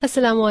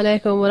Assalamu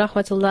alaikum wa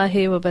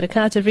rahmatullahi wa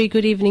barakatuh. Very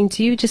good evening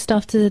to you. Just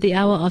after the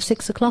hour of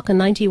 6 o'clock on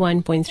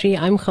 91.3,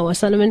 I'm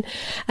Hoosain,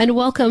 and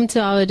welcome to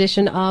our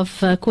edition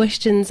of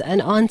Questions and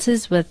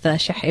Answers with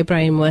Sheikh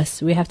Ebrahim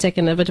Moos. We have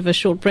taken a bit of a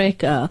short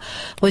break.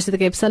 Voice of the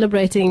Cape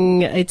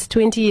celebrating its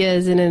 20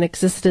 years in an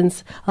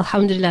existence.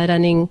 Alhamdulillah,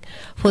 running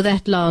for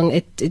that long.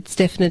 It's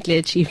definitely an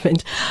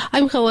achievement.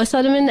 I'm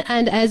Hoosain,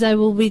 and as I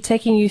will be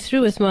taking you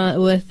through with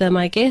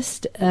my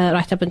guest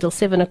right up until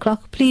 7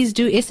 o'clock, please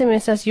do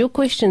SMS us your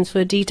questions for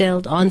a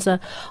detailed answer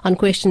on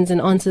Questions and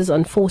Answers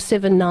on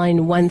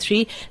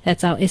 47913.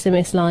 That's our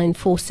SMS line,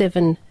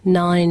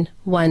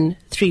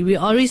 47913. We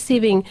are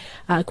receiving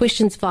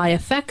questions via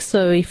fax,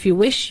 so if you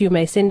wish, you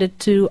may send it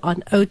to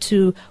on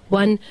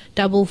 021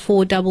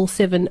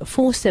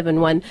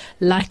 4477471.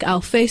 Like our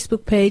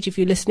Facebook page, if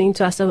you're listening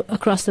to us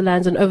across the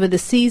lands and over the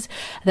seas,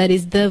 that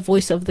is the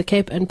Voice of the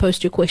Cape, and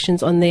post your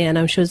questions on there, and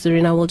I'm sure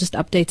Zarina will just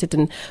update it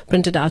and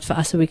print it out for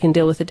us so we can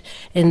deal with it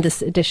in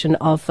this edition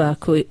of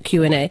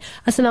Q&A.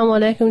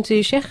 Assalamu alaikum to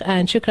you, Sheikh,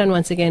 and shukran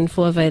once again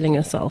for availing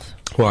yourself.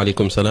 Wa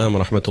alaikum salam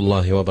wa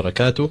rahmatullahi wa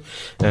barakatuh,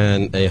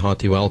 and a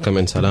hearty welcome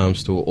and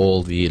salams to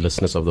all the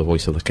listeners of the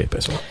Voice of the Cape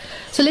as well.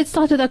 So let's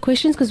start with our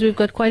questions, because we've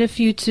got quite a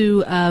few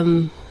to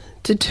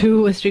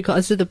do with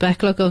regards to the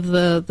backlog of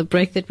the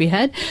break that we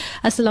had.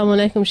 Assalamu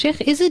alaikum,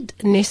 Sheikh. Is it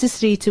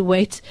necessary to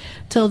wait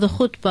till the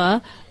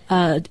khutbah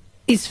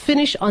is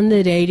finished on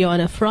the radio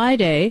on a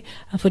Friday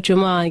for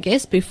Jummah, I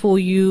guess, before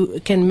you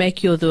can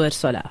make your dhuhr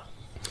salah?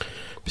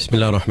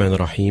 Bismillah ar-Rahman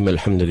ar-Rahim.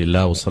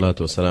 Alhamdulillah wa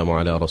salatu wa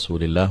salamu ala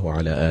Rasulillah wa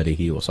ala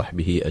alihi wa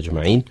sahbihi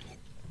ajma'in.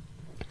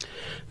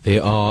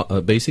 There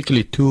are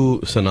basically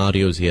two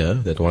scenarios here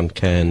that one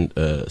can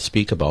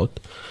speak about.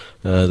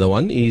 The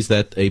one is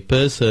that a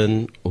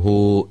person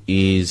who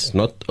is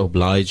not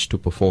obliged to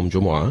perform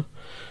Jumu'ah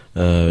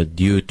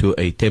due to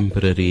a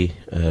temporary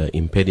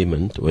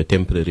impediment or a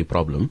temporary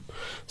problem,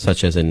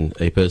 such as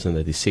a person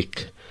that is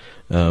sick,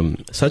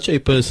 such a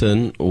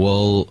person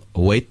will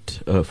wait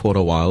for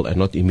a while and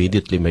not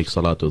immediately make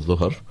Salatul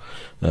Dhuhr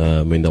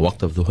when the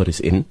waqt of Dhuhr is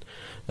in,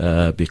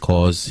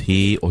 because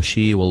he or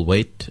she will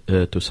wait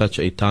to such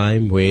a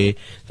time where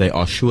they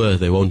are sure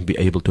they won't be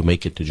able to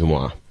make it to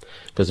Jumu'ah.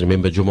 Because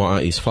remember,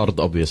 Jumu'ah is fard,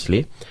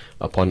 obviously,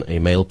 upon a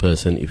male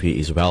person if he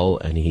is well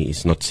and he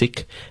is not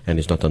sick and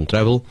is not on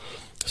travel.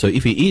 So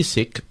if he is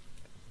sick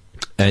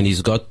and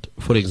he's got,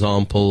 for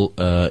example,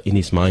 in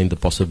his mind the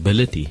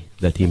possibility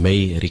that he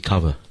may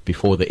recover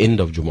before the end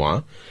of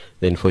Jumu'ah,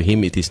 then for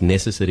him it is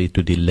necessary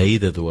to delay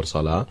the Dhuhr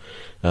Salah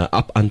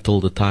up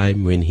until the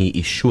time when he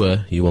is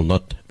sure he will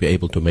not be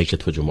able to make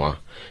it for Jumu'ah.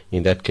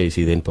 In that case,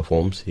 he then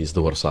performs his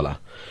Dhuhr Salah.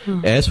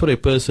 As for a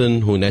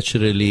person who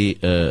naturally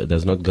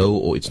does not go,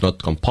 or it's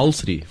not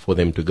compulsory for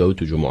them to go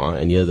to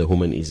Jumu'ah, and here the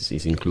woman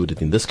is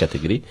included in this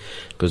category,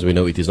 because we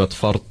know it is not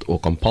fard or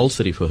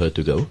compulsory for her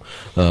to go,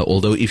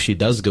 although if she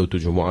does go to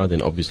Jumu'ah,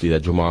 then obviously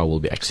that Jumu'ah will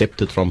be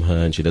accepted from her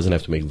and she doesn't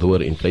have to make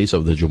Dhuhr in place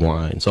of the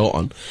Jumu'ah and so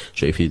on.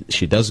 So if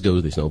she does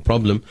go, there's no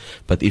problem.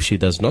 But if she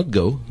does not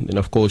go, then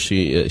of course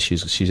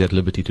she's at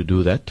liberty to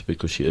do that,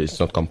 because it's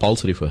not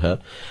compulsory for her.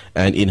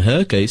 And in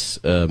her case,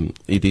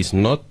 it is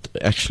not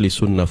actually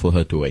sunnah for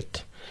her to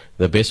wait.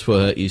 The best for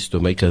her is to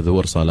make a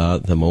dhuhr salah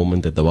the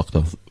moment that the waqt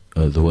of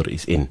dhuhr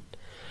is in.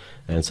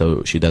 And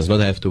so she does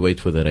not have to wait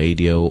for the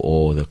radio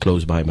or the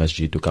close by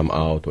masjid to come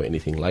out or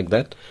anything like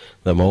that.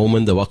 The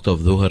moment the waqt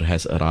of dhuhr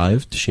has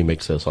arrived, she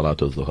makes her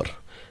salatul dhuhr,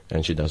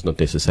 and she does not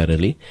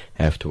necessarily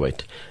have to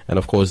wait. And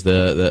of course,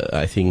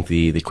 I think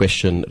the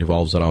question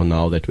revolves around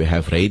now that we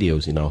have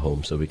radios in our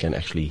home, so we can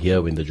actually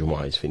hear when the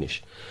Jumu'ah is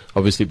finished.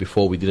 Obviously,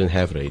 before we didn't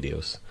have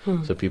radios,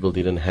 so people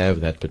didn't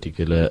have that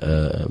particular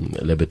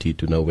liberty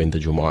to know when the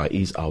Jumu'ah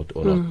is out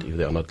or not, if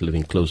they are not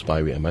living close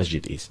by where a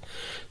masjid is.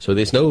 So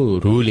there's no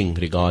ruling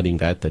regarding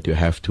that you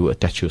have to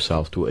attach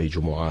yourself to a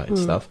Jumu'ah and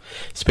stuff,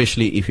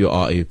 especially if you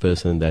are a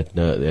person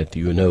that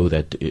you know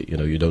that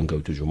you don't go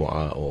to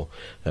Jumu'ah, or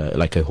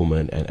like a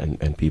woman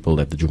and people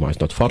that the Jumu'ah is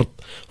not fard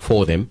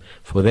for them.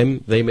 For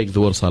them, they make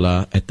Dhuhr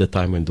Salah at the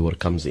time when Dhuhr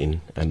comes in,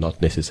 and not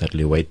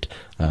necessarily wait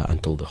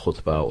until the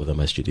khutbah or the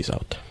masjid is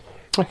out.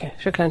 Okay,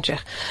 shukran, Sheikh.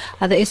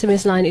 The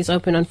SMS line is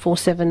open on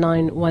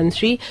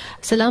 47913.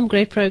 Salam,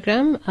 great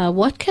program.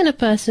 What can a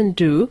person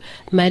do,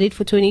 married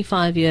for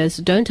 25 years,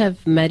 don't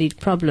have married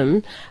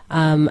problem,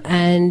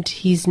 and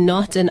he's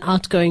not an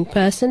outgoing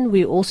person?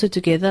 We're also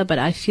together, but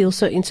I feel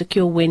so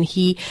insecure when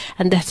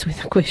and that's where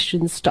the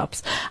question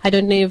stops. I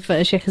don't know if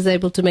Sheikh is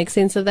able to make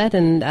sense of that,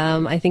 and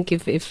I think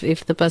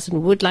if the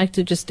person would like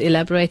to just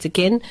elaborate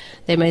again,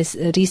 they may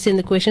resend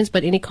the questions,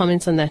 but any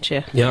comments on that,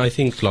 Sheikh? Yeah, I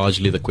think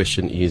largely the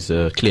question is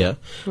clear.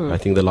 I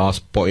think the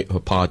last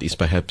part is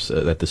perhaps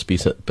that this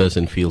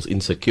person feels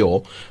insecure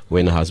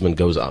when her husband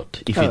goes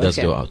out. If he does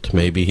go out.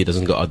 Maybe he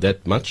doesn't go out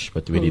that much,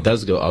 but when he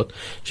does go out,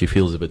 she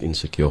feels a bit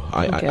insecure.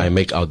 I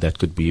make out that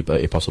could be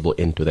a possible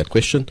end to that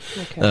question.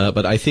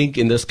 But I think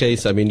in this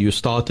case, I mean, you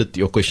started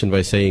your question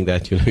by saying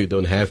that you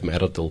don't have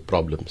marital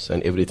problems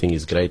and everything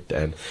is great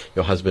and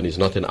your husband is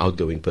not an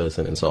outgoing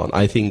person and so on.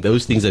 I think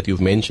those things that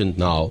you've mentioned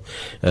now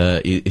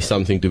is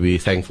something to be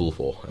thankful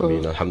for. I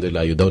mean,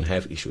 alhamdulillah, you don't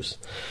have issues.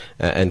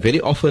 And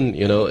very often,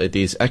 it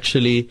is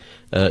actually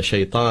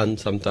shaitan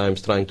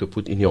sometimes trying to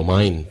put in your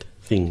mind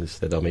things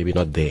that are maybe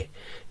not there.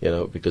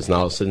 Because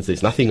now since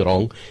there's nothing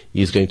wrong,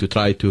 he's going to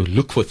try to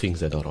look for things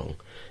that are wrong.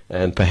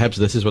 And perhaps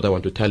this is what I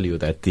want to tell you,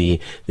 that the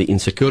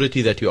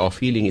insecurity that you are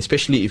feeling,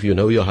 especially if you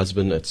know your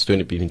husband, it's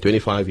been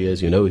 25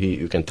 years,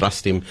 you can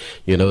trust him,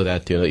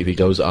 that if he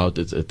goes out,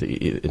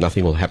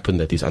 nothing will happen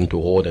that is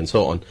untoward and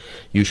so on.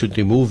 You should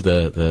remove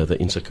the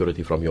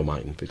insecurity from your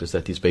mind, because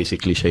that is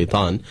basically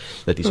shaitan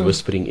that is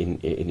whispering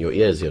in your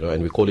ears,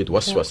 and we call it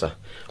waswasa.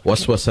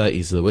 Waswasa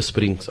is the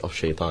whisperings of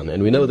shaitan.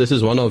 And we know this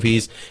is one of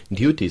his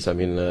duties. I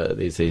mean,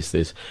 there's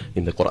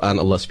in the Quran,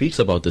 Allah speaks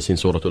about this in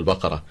Surah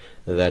Al-Baqarah,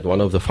 that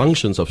one of the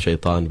functions of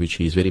shaitan, which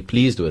he is very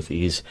pleased with,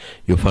 is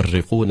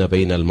يُفَرِّقُونَ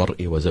بَيْنَ الْمَرْءِ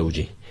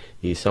وَزَوْجِهِ.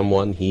 He is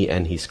someone, he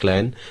and his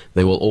clan,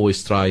 they will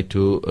always try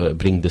to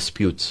bring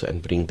disputes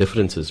and bring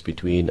differences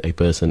between a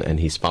person and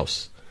his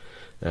spouse.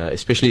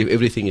 Especially if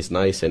everything is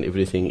nice and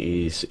everything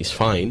is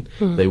fine,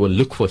 they will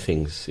look for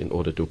things in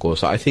order to cause.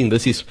 So I think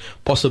this is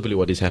possibly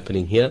what is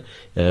happening here,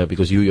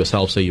 because you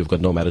yourself say you've got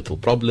no marital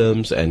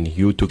problems and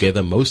you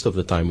together most of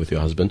the time with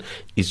your husband.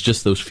 It's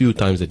just those few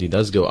times that he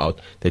does go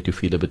out that you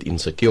feel a bit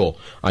insecure.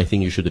 I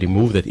think you should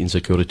remove that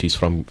insecurities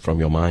from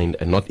your mind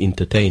and not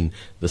entertain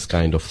this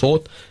kind of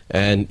thought.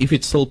 And if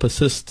it still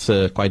persists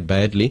quite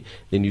badly,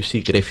 then you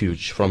seek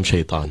refuge from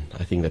shaitan.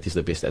 I think that is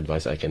the best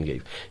advice I can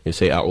give. You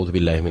say, A'udhu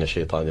billahi minash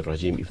shaitanir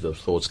rajim, if those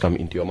thoughts come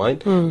into your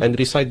mind, and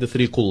recite the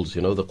 3 quls.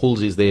 The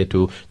quls is there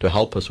to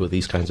help us with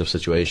these kinds of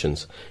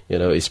situations.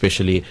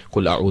 Especially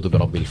Qul A'udhu bi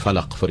Rabbil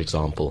Falaq, for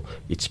example.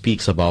 It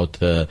speaks about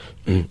وَمِن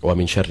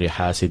شَرِّ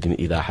حَاسِدٍ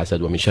إِذَا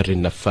حَسَدْ وَمِن شَرِّ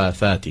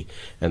النَّفَّاثَاتِ.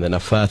 And the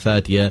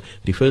naffathat here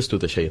refers to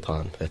the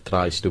shaitan that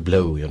tries to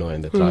blow,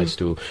 and that tries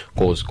to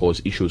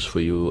cause issues for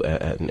you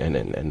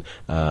and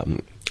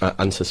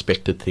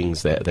unsuspected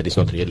things that is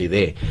not really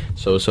there.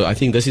 So I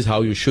think this is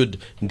how you should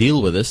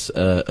deal with this.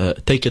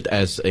 Take it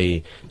as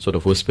a sort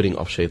of whispering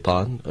of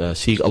shaitan.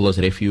 Seek Allah's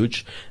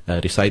refuge.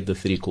 Recite the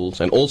 3 quls.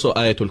 And also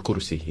Ayatul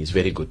Kursi is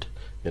very good.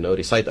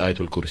 Recite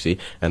Ayatul Kursi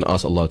and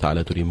ask Allah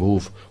Ta'ala to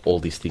remove all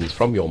these things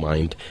from your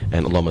mind.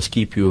 And Allah must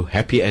keep you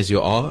happy as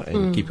you are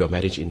and keep your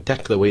marriage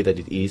intact the way that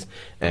it is,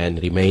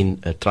 and remain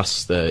the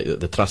trust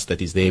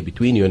that is there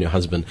between you and your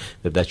husband,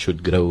 that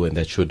should grow and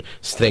that should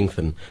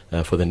strengthen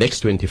for the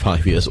next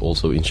 25 years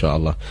also,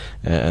 inshallah.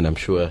 And I'm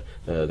sure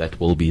that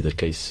will be the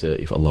case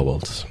if Allah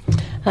wills.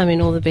 I mean,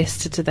 all the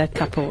best to that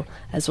couple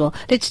as well.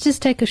 Let's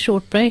just take a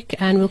short break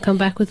and we'll come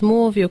back with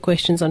more of your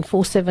questions on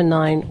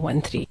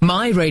 47913.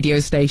 My radio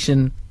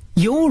station,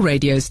 your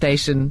radio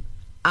station,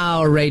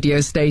 our radio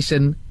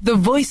station, the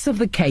voice of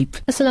the Cape.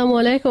 Assalamu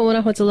alaikum wa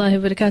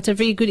rahmatullahi wa barakatuh.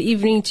 Very good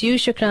evening to you.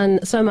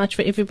 Shukran so much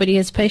for everybody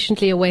who's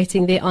patiently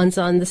awaiting their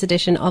answer on this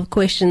edition of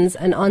Questions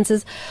and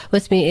Answers.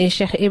 With me is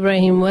Sheikh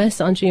Ebrahim Moos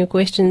answering your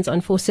questions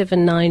on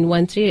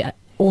 47913.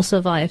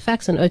 Also via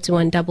fax on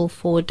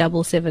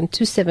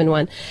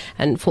 021-4477-271.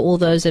 And for all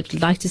those that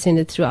would like to send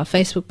it through our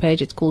Facebook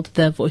page, it's called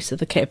The Voice of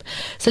the Cape.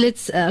 So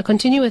let's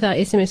continue with our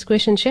SMS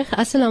question. Sheikh,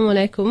 Assalamu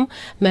alaikum.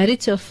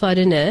 Married to a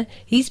foreigner,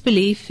 his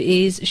belief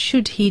is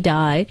should he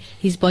die,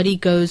 his body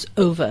goes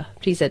over.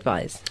 Please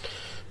advise.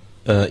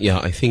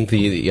 I think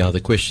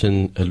the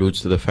question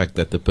alludes to the fact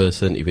that the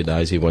person, if he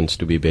dies, he wants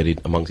to be buried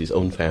amongst his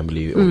own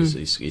family or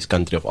his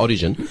country of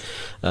origin.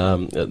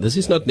 This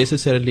is not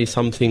necessarily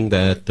something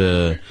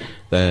that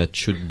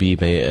should be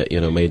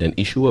made an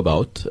issue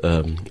about.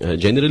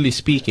 Generally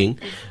speaking,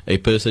 a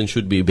person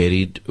should be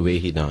buried where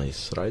he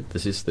dies. Right?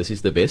 This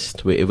is the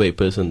best. Wherever a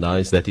person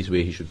dies, that is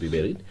where he should be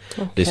buried.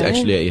 Okay. There's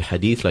actually a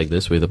hadith like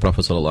this where the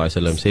Prophet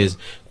ﷺ says,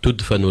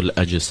 "Tudfanu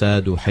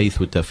al-ajsadu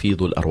haythu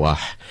tafidu al-arwah,"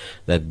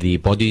 that the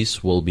bodies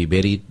will be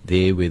buried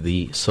there where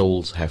the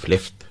souls have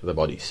left the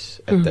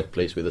bodies, at that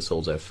place where the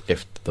souls have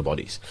left the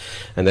bodies.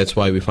 And that's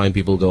why we find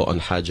people go on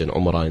Hajj and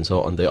Umrah and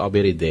so on, they are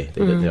buried there,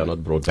 they are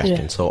not brought back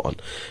and so on.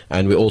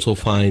 And we also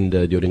find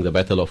during the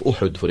Battle of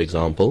Uhud, for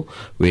example,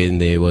 when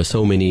there were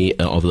so many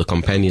of the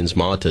companions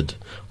martyred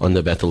on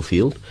the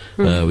battlefield,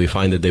 we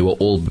find that they were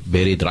all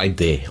buried right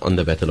there on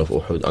the Battle of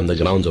Uhud, on the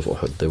grounds of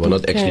Uhud. They were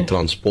not actually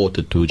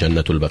transported to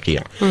Jannatul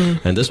Baqi'.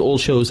 And this all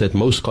shows that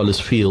most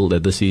scholars feel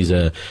that this is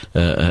a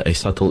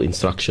subtle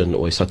instruction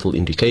or a subtle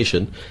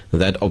indication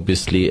that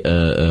obviously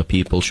obviously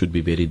people should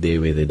be buried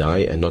there where they die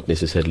and not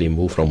necessarily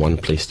move from one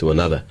place to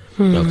another.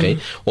 Okay,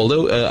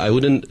 although I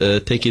wouldn't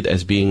take it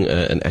as being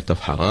an act of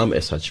haram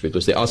as such,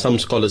 because there are some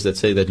scholars that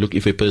say that, look,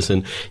 if a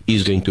person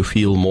is going to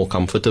feel more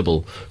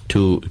comfortable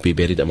to be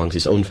buried amongst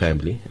his own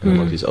family,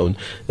 amongst his own,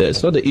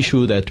 it's not the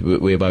issue that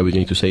whereby we're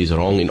going to say is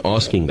wrong in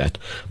asking that,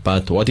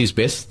 but what is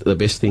best, the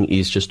best thing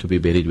is just to be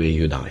buried where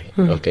you die.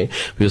 Okay,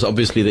 because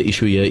obviously the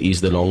issue here is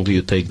the longer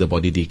you take, the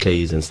body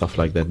decays and stuff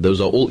like that. Those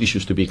are all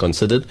issues to be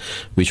considered,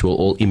 which will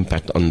all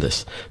impact on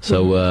this.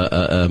 So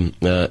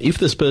if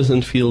this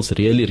person feels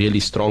really,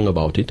 really strong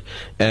about it,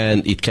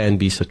 and it can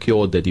be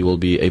secured that he will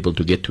be able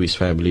to get to his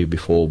family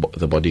before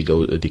the body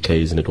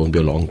decays, and it won't be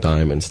a long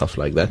time and stuff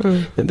like that,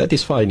 then that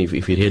is fine if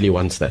he really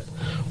wants that.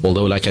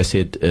 Although, like I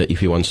said, if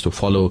he wants to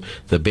follow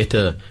the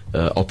better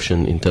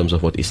option in terms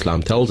of what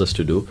Islam tells us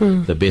to do,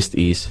 the best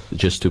is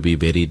just to be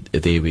buried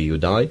there where you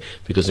die.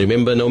 Because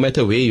remember, no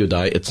matter where you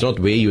die, it's not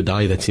where you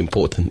die that's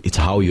important, it's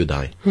how you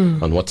die,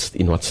 in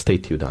what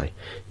state you die.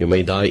 You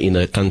may die in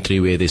a country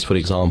where there's, for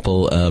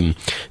example,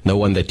 no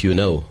one that you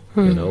know,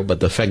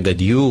 but the fact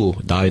that you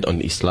died on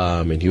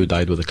Islam and you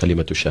died with the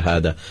kalimatu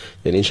shahada,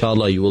 then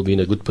inshallah you will be in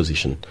a good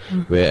position.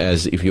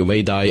 Whereas if you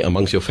may die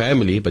amongst your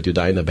family, but you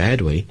die in a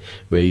bad way,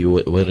 where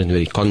you weren't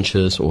very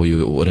conscious, or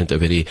you weren't a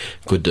very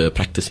good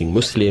practicing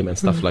Muslim and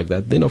stuff like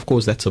that, then of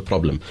course that's a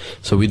problem.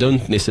 So we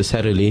don't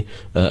necessarily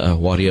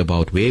worry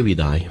about where we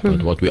die,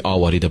 but what we are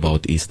worried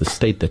about is the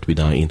state that we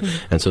die in.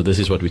 And so this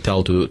is what we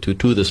tell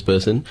to this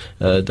person.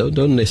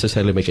 Don't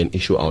necessarily make an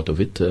issue out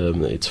of it.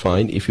 It's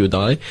fine if you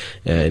die,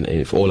 and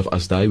if all of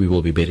us die, we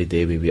will be buried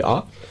there where we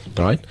are,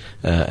 right?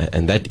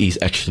 And that is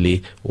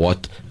actually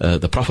what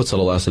the Prophet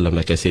ﷺ,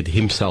 like I said,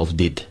 himself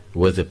did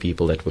with the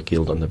people that were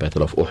killed on the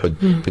Battle of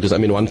Uhud. Because, I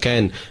mean, one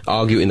can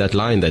argue in that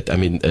line that, I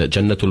mean,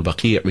 Jannatul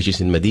Baqi', which is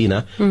in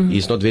Medina,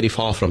 is not very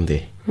far from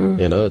there.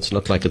 You know, it's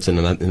not like it's in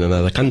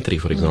another country,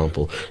 for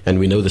example. And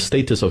we know the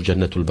status of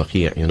Jannatul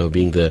Baqi', you know,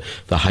 being the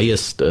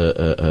highest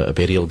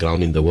burial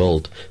ground in the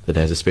world that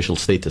has a special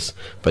status.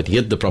 But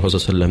yet the Prophet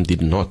ﷺ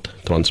did not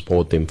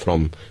transport them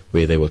from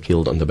where they were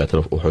killed on the Battle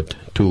of Uhud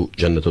to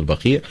Jannatul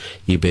Baqi'.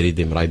 He buried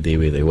them right there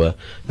where they were.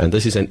 And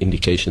this is an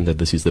indication that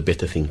this is the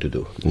better thing to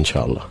do,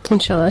 inshallah.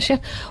 Inshallah,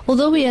 Sheikh.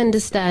 Although we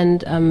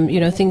understand,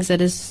 things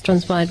that is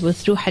transpired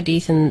through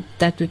hadith and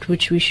that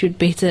which we should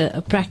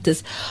better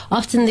practice,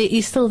 often there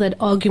is still that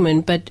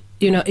argument, but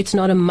it's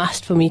not a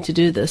must for me to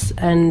do this.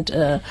 And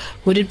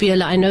would it be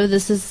I know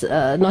this is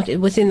not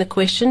within the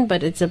question,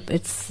 but it's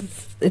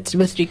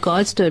with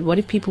regards to it. What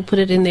if people put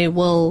it in their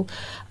will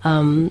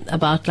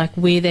about like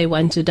where they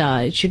want to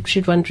die?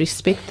 Should one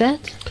respect that?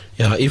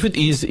 Yeah, if it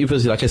is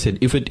like I said,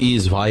 if it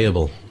is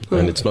viable,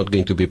 and it's not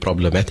going to be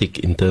problematic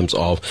in terms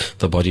of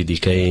the body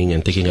decaying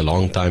and taking a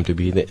long time to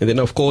be there, and then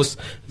of course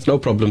it's no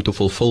problem to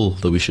fulfill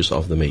the wishes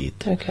of the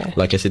mayyit. Okay.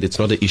 Like I said, it's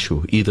not an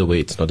issue. Either way,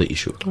 it's not an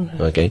issue.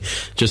 Okay.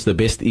 Just the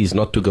best is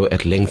not to go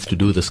at length to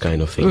do this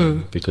kind of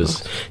thing,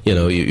 because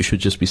you should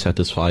just be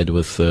satisfied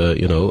with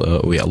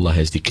where Allah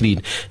has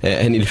decreed.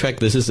 And in fact,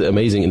 this is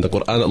amazing. In the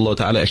Quran, Allah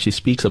Ta'ala actually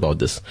speaks about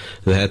this.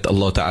 That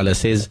Allah Ta'ala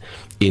says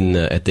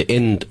at the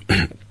end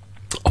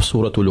of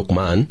Surah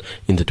Luqman,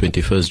 in the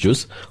 21st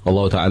juz,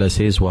 Allah Ta'ala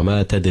says,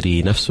 وَمَا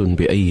تَدْرِي نَفْسٌ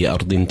بِأَيِّ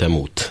أَرْضٍ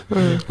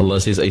تَمُوتٍ. Allah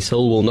says, a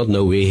soul will not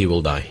know where he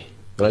will die.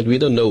 Right? We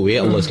don't know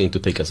where Allah is going to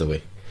take us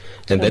away.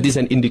 And that is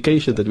an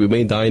indication that we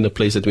may die in a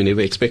place that we never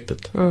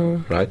expected,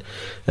 right?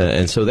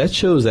 And so that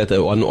shows that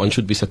one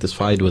should be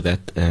satisfied with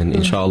that. And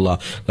inshallah,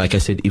 like I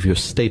said, if your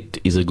state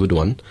is a good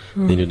one,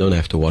 then you don't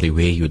have to worry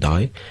where you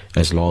die,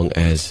 as long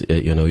as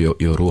your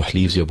ruh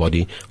leaves your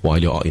body while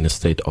you are in a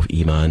state of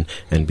iman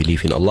and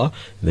belief in Allah.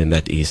 Then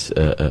that is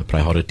a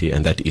priority,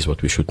 and that is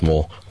what we should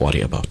more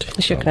worry about.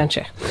 Shukran,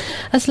 Sheikh.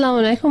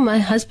 Assalamu alaikum. My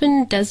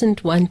husband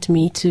doesn't want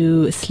me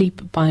to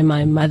sleep by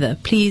my mother.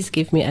 Please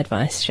give me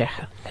advice, Sheikh.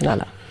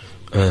 Kanala.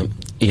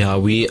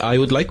 I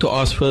would like to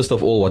ask first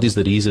of all, what is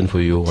the reason for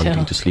you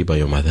wanting to sleep by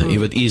your mother?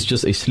 If it is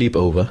just a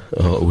sleepover,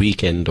 a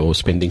weekend, or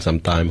spending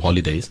some time,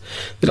 holidays,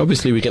 then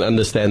obviously we can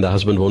understand the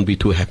husband won't be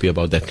too happy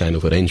about that kind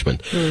of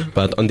arrangement.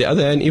 But on the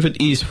other hand, if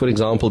it is, for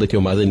example, that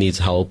your mother needs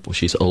help, or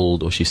she's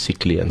old, or she's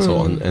sickly, and so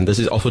on, and this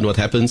is often what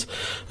happens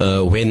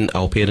when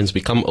our parents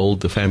become old,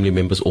 the family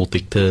members all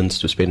take turns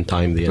to spend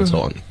time there and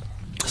so on.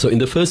 So in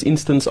the first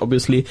instance,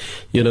 obviously,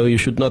 you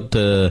should not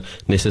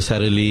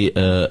necessarily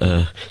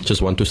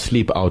just want to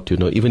sleep out,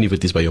 even if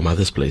it is by your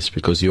mother's place,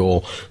 because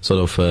your sort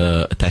of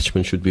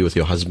attachment should be with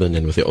your husband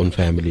and with your own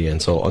family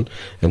and so on.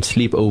 And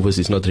sleepovers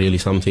is not really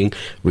something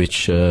which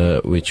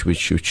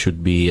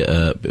should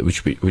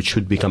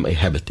become a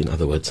habit, in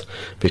other words,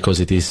 because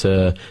it is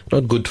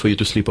not good for you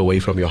to sleep away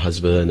from your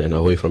husband and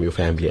away from your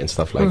family and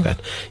stuff like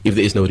that, if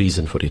there is no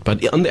reason for it.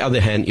 But on the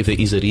other hand, if there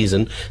is a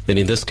reason, then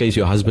in this case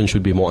your husband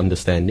should be more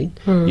understanding.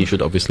 He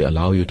should obviously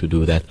allow you to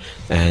do that,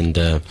 and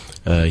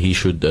he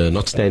should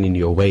not stand in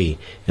your way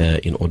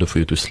in order for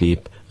you to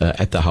sleep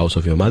at the house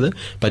of your mother.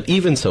 But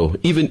even so,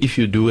 even if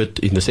you do it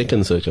in the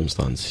second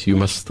circumstance, you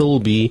must still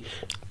be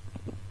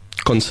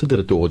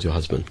considerate towards your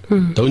husband.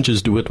 Don't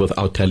just do it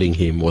without telling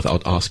him,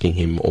 without asking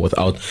him, or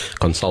without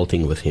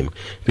consulting with him.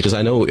 Because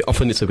I know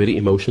often it's a very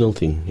emotional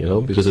thing,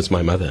 because it's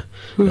my mother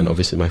and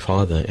obviously my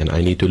father, and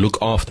I need to look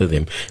after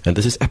them. And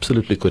this is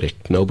absolutely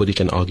correct. Nobody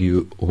can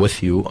argue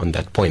with you on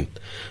that point.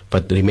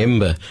 But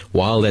remember,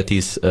 while that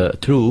is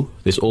true,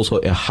 there's also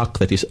a haqq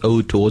that is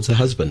owed towards the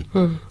husband.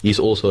 He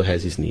also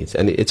has his needs.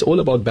 And it's all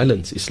about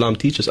balance. Islam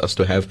teaches us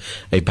to have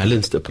a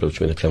balanced approach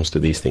when it comes to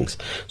these things.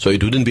 So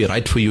it wouldn't be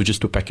right for you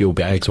just to pack your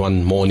bags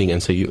one morning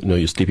and say,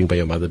 you're sleeping by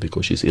your mother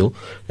because she's ill,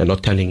 and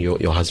not telling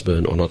your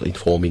husband, or not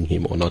informing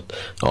him, or not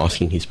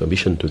asking his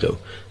permission to go.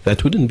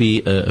 That wouldn't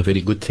be a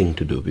very good thing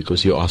to do,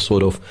 because you are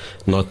sort of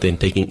not then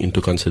taking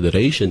into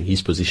consideration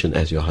his position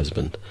as your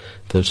husband.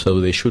 So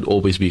they should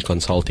always be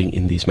consulting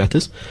in these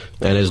matters.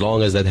 And as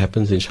long as that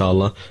happens,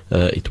 inshallah,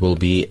 it will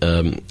be...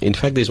 in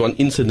fact, there's one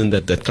incident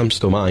that comes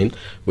to mind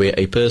where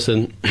a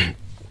person...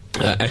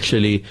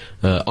 actually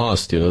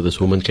asked, this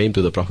woman came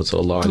to the Prophet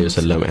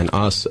ﷺ and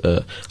asked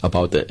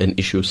about an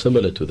issue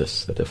similar to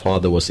this, that her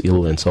father was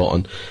ill and so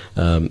on,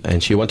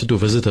 and she wanted to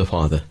visit her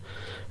father.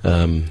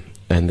 And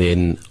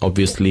then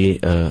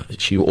obviously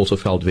she also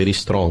felt very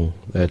strong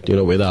that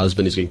whether her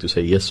husband is going to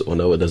say yes or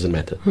no, it doesn't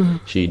matter.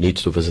 She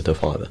needs to visit her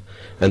father.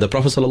 And the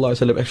Prophet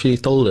ﷺ actually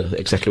told her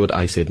exactly what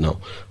I said now.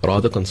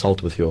 Rather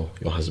consult with your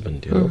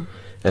husband,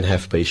 and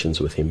have patience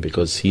with him,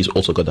 because he's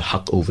also got a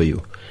haqq over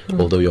you.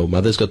 Although your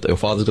father's got a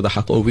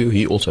haqq over you,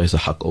 he also has a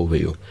haqq over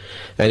you.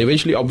 And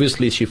eventually,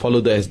 obviously, she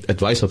followed the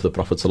advice of the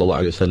Prophet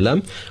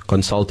ﷺ,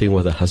 consulting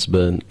with her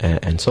husband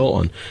and so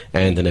on.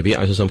 And the Nabi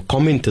ﷺ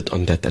commented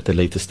on that at a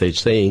later stage,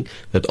 saying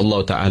that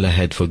Allah Ta'ala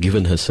had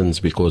forgiven her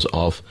sins because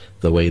of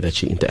the way that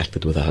she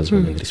interacted with her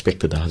husband and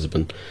respected her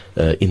husband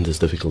in this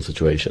difficult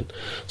situation.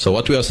 So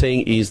what we are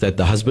saying is that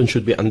the husband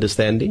should be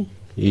understanding.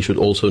 He should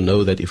also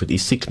know that if it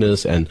is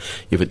sickness and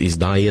if it is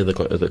dire,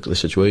 the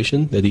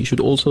situation, that he should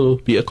also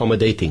be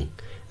accommodating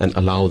and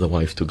allow the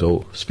wife to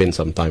go spend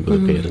some time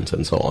with the parents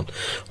and so on.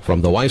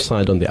 From the wife's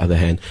side, on the other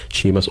hand,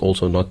 she must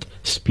also not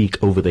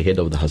speak over the head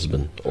of the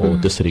husband or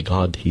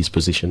disregard his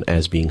position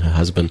as being her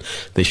husband.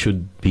 There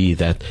should be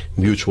that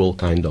mutual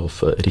kind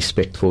of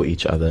respect for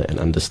each other and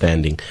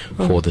understanding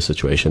for the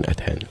situation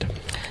at hand.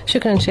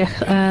 Shukran, Sheikh.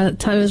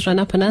 Time has run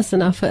up on us,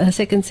 and our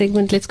second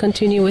segment, let's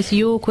continue with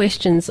your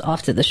questions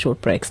after the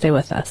short break. Stay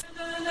with us.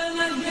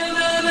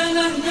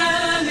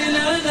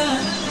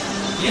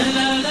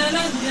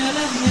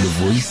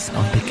 The voice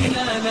of the Cape,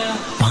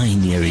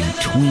 pioneering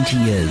 20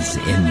 years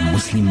in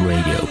Muslim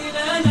radio.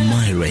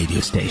 My radio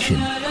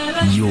station,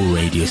 your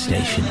radio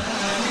station,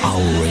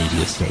 our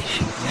radio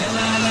station.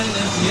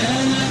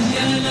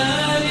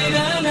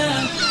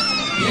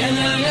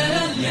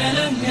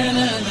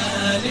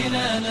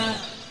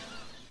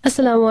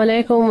 Assalamu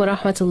alaikum wa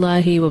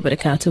rahmatullahi wa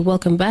barakatuh.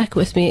 Welcome back.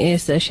 With me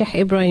is Sheikh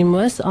Ebrahim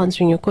Moos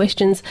answering your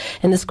questions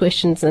in this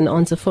questions and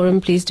answer forum.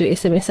 Please do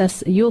SMS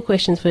us your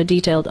questions for a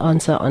detailed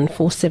answer on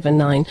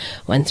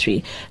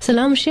 47913.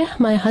 Salam Sheikh,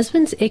 my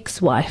husband's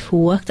ex-wife who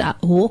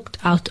walked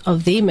out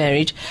of their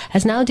marriage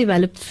has now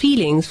developed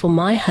feelings for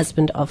my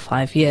husband of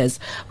 5 years.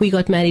 We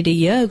got married a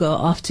year ago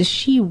after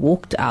she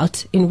walked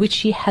out, in which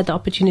she had the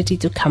opportunity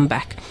to come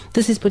back.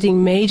 This is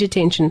putting major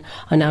tension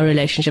on our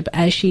relationship,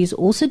 as she is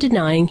also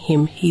denying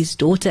him his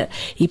daughter.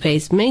 He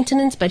pays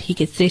maintenance, but he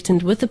gets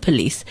threatened with the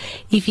police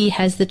if he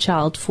has the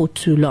child for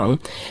too long.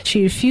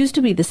 She refused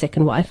to be the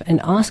second wife and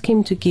asked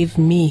him to give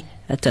me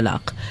a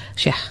talaq.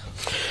 Sheikh.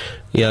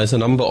 Yeah, there's a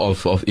number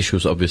of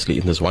issues obviously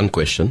in this one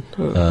question,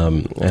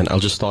 and I'll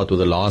just start with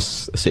the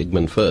last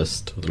segment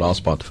first, the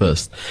last part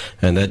first,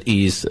 and that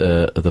is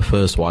the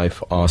first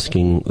wife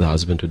asking the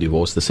husband to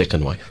divorce the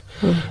second wife.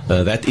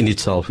 That in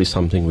itself is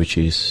something which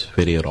is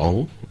very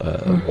wrong.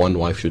 One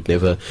wife should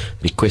never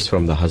request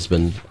from the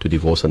husband to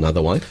divorce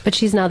another wife. But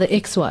she's now the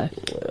ex-wife.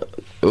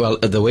 Well,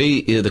 the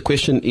way the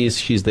question is,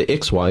 she's the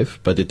ex-wife,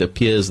 but it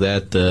appears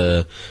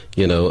that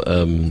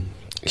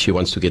she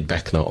wants to get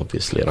back now,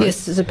 obviously, right?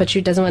 Yes, but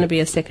she doesn't want to be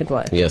a second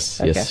wife. Yes,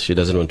 okay. Yes, she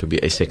doesn't want to be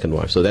a second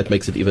wife. So that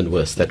makes it even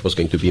worse. That was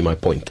going to be my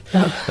point.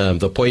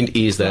 The point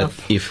is that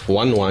if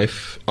one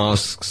wife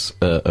asks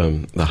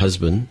the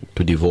husband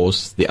to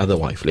divorce the other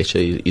wife, let's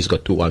say he's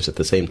got two wives at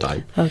the same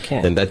time,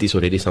 then that is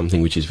already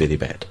something which is very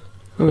bad.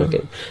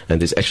 Okay,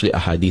 and there's actually a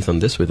hadith on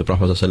this where the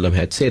Prophet ﷺ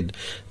had said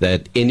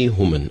that any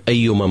woman,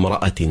 أيما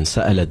امرأة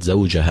سألت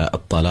زوجها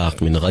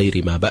الطلاق من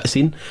غير ما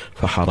بأس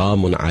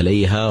فحرام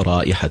عليها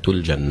رائحة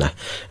الجنة.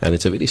 And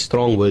it's a very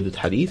strong worded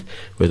hadith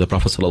where the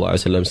Prophet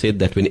ﷺ said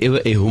that whenever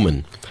a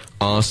woman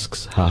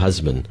asks her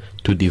husband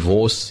to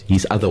divorce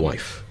his other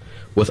wife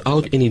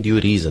without any due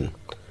reason,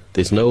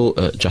 there's no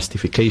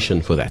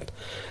justification for that,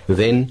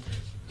 then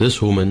this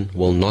woman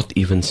will not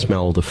even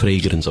smell the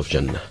fragrance of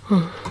Jannah.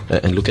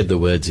 And look at the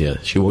words here.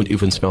 She won't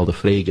even smell the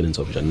fragrance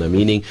of Jannah,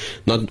 meaning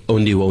not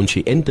only won't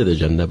she enter the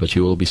Jannah, but she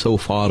will be so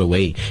far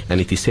away.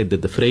 And it is said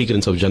that the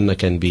fragrance of Jannah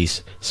can be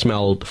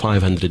smelled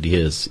 500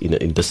 years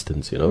in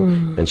distance,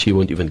 and she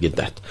won't even get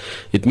that.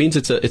 It means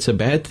it's a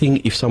bad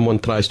thing if someone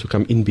tries to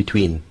come in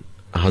between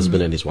a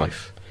husband and his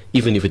wife.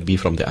 even if it be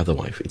from the other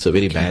wife. It's a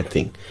very bad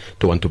thing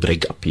to want to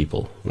break up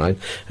people, right?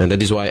 And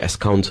that is why as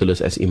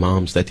counselors, as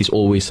imams, that is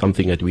always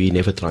something that we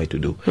never try to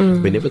do.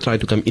 We never try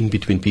to come in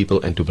between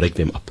people and to break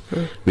them up.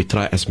 We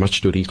try as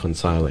much to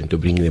reconcile and to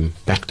bring them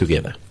back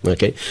together,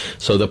 okay?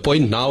 So the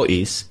point now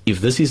is,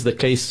 if this is the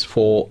case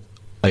for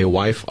a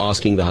wife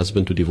asking the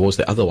husband to divorce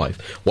the other wife,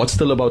 what's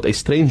still about a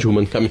strange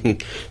woman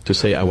coming to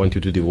say, I want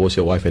you to divorce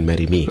your wife and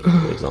marry me,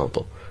 for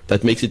example?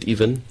 That makes it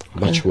even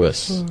much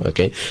worse,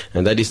 okay?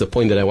 And that is the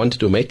point that I wanted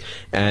to make.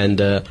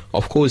 And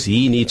of course,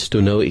 he needs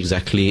to know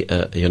exactly,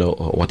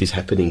 what is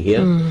happening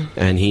here,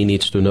 and he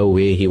needs to know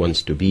where he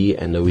wants to be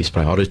and know his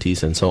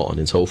priorities and so on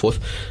and so forth.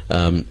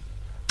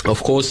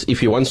 Of course,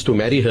 if he wants to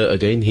marry her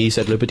again, he's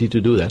at liberty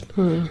to do that.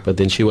 But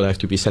then she will have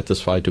to be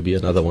satisfied to be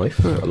another wife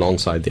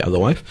alongside the other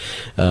wife.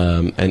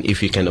 And if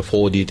he can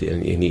afford it,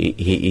 and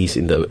he is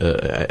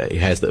he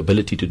has the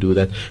ability to do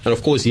that. And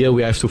of course, here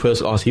we have to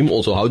first ask him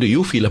also, how do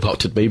you feel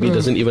about it? Maybe he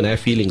doesn't even have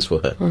feelings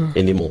for her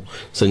anymore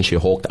since she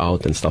walked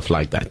out and stuff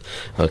like that.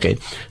 Okay,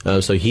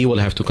 so he will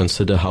have to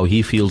consider how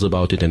he feels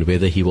about it and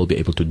whether he will be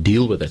able to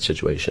deal with that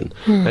situation.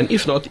 And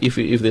if not, if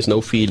there's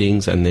no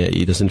feelings and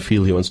he doesn't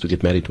feel he wants to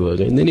get married to her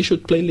again, then he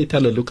should plainly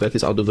tell her, look, that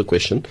is out of the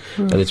question,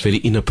 and it's very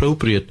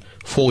inappropriate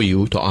for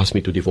you to ask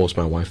me to divorce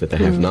my wife that I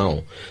have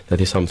now.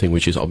 That is something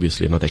which is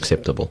obviously not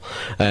acceptable.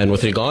 And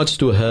with regards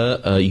to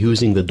her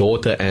using the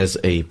daughter as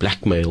a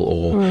blackmail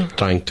or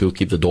trying to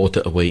keep the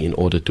daughter away in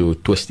order to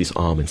twist his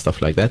arm and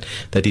stuff like that,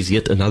 that is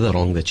yet another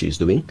wrong that she is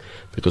doing,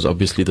 because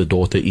obviously the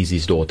daughter is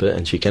his daughter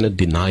and she cannot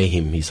deny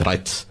him his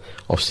rights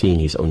of seeing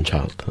his own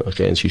child.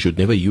 Okay, and she should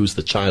never use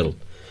the child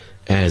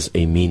as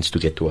a means to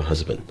get to a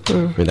husband. I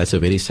mean, that's a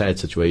very sad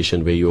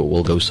situation where you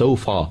will go so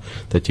far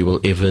that you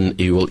will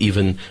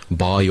even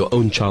bar your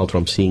own child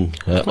from seeing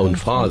her own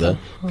father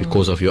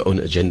because of your own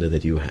agenda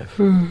that you have.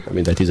 I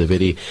mean, that is a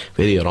very,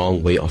 very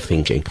wrong way of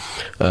thinking.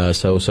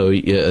 So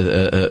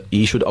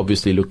he should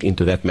obviously look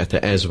into that matter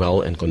as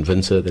well and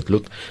convince her that,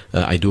 look,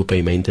 I do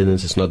pay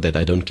maintenance. It's not that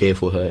I don't care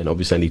for her, and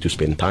obviously I need to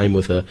spend time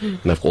with her,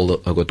 and I've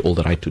got all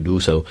the right to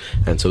do so.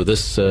 And so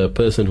this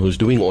person who's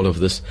doing all of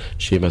this,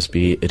 she must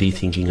be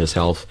rethinking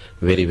herself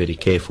very, very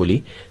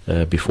carefully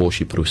before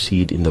she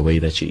proceed in the way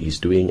that she is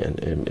doing,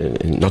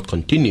 and not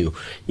continue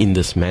in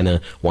this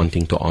manner,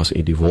 wanting to ask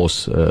a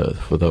divorce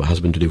for the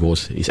husband to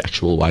divorce his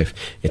actual wife,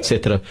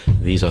 etc.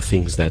 These are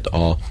things that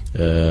are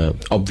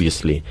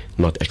obviously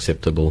not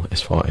acceptable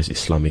as far as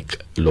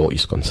Islamic law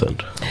is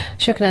concerned.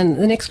 Shukran.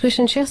 The next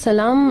question, Sheikh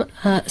Salam.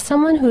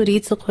 Someone who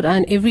reads the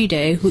Quran every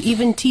day, who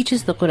even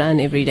teaches the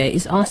Quran every day,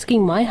 is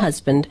asking my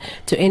husband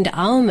to end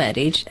our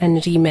marriage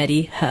and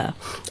remarry her.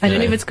 I don't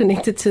know if it's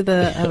connected to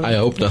the... I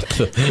hope not.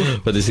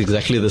 But it's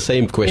exactly the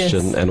same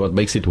question. Yes. And what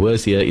makes it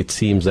worse here, it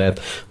seems that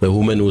the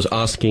woman who's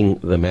asking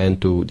the man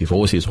to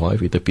divorce his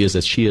wife, it appears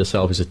that she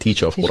herself is a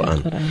teacher of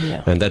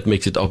Quran. And that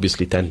makes it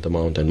obviously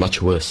tantamount and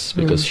much worse,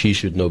 because she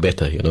should know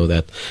better,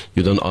 that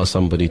you don't ask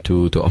somebody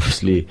to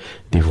obviously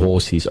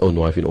divorce his own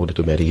wife in order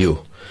to marry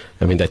you.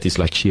 I mean, that is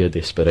like sheer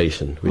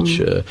desperation, which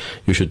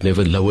you should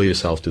never lower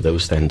yourself to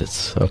those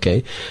standards,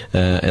 okay?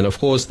 And of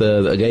course,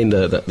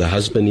 the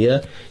husband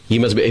here, he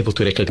must be able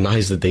to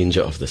recognize the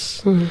danger of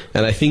this. And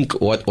I think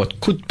what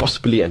could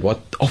possibly, and what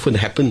often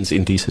happens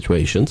in these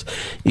situations,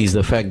 is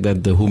the fact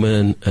that the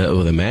woman,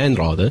 or the man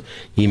rather,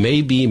 he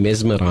may be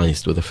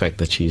mesmerized with the fact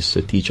that she's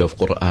a teacher of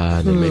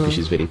Quran, and maybe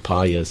she's very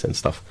pious and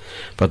stuff.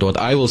 But what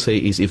I will say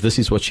is, if this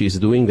is what she's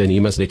doing, then he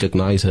must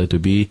recognize her to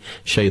be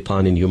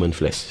shaitan in human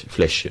flesh,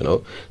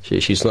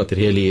 She's not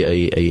really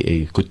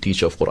a good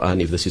teacher of Quran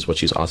if this is what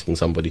she's asking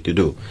somebody to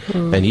do.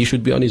 And he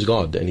should be on his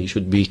guard, and he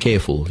should be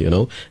careful,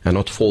 and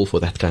not fall for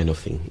that kind of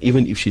thing,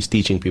 even if she's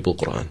teaching people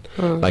Quran.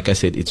 Like I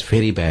said, it's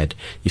very bad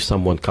if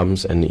someone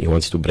comes and he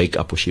wants to break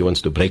up, or she wants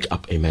to break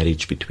up a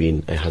marriage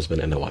between a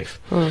husband and a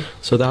wife.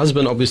 So the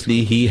husband,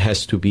 obviously, he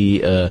has to be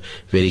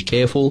very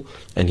careful,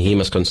 and he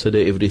must consider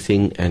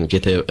everything and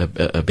get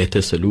a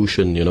better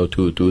solution,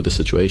 to the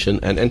situation,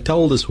 and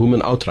tell this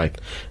woman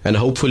outright. And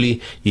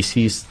hopefully he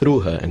sees through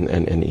her,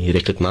 and he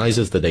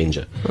recognizes the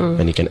danger,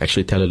 and he can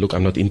actually tell her, look,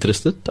 I'm not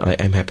interested, I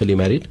am happily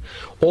married.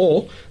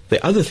 Or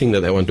the other thing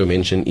that I want to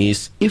mention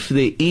is, if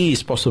there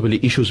is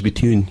possibly issues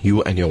between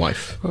you and your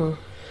wife,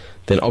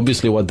 then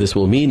obviously what this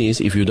will mean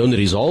is, if you don't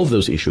resolve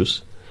those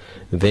issues,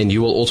 then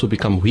you will also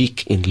become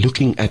weak in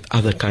looking at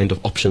other kind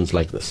of options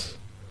like this.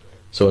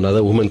 So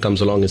another woman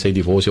comes along and say,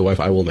 divorce your wife,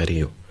 I will marry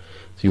you.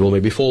 So you will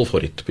maybe fall for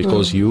it,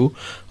 because you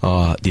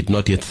did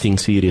not yet think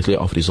seriously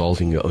of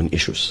resolving your own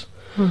issues.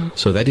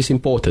 So that is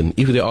important.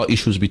 If there are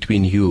issues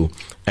between you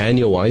and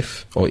your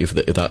wife, or if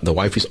the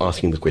wife is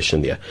asking the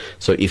question there,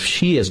 so if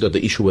she has got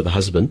the issue with the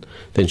husband,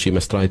 then she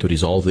must try to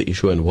resolve the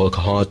issue and work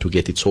hard to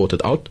get it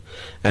sorted out,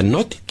 and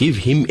not give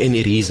him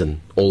any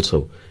reason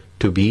also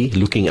to be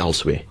looking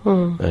elsewhere.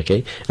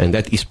 Okay, and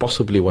that is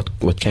possibly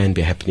what can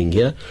be happening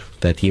here,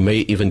 that he may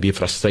even be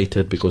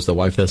frustrated because the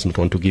wife doesn't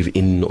want to give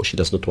in, or she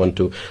does not want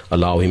to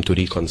allow him to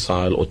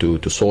reconcile or to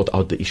sort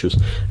out the issues.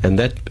 And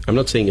that, I'm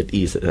not saying it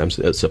is,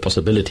 it's a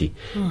possibility,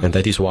 and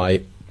that is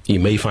why He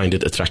may find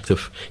it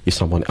attractive if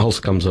someone else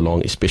comes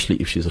along, especially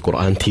if she's a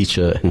Quran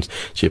teacher and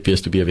she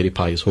appears to be a very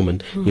pious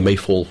woman. He may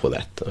fall for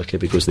that, okay,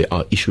 because there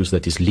are issues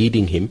that is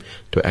leading him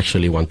to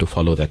actually want to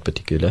follow that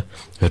particular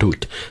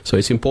route. So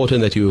it's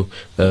important that you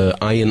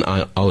iron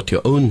out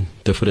your own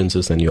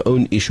differences and your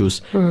own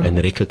issues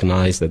and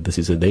recognize that this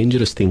is a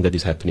dangerous thing that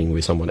is happening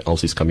where someone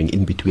else is coming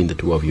in between the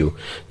two of you,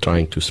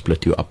 trying to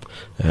split you up,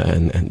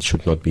 and it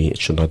should not be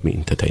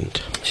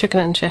entertained.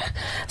 Shukran, Sheikh.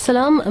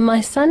 Salam, my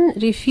son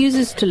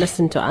refuses to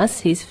listen to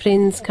us. His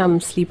friends come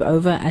sleep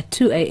over at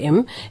 2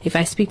 a.m. If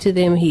I speak to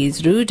them, he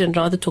is rude and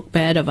rather talk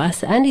bad of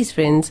us and his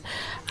friends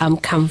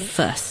come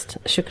first.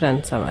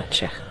 Shukran so much,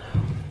 Sheikh.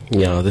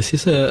 Yeah, this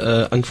is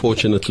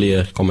unfortunately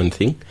a common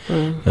thing.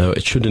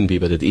 It shouldn't be,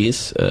 but it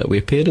is.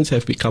 Where parents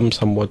have become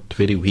somewhat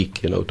very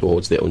weak,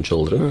 towards their own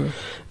children.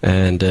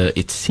 And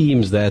it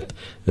seems that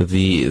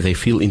they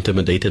feel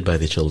intimidated by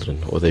the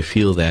children, or they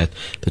feel that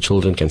the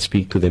children can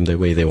speak to them the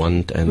way they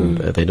want, and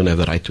they don't have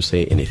the right to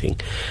say anything.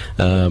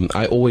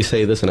 I always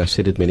say this, and I've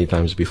said it many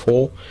times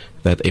before,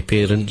 that a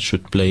parent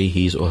should play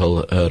his or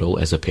her role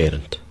as a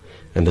parent,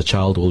 and the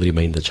child will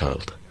remain the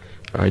child.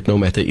 Right? No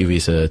matter if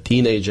he's a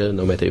teenager,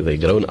 no matter if they're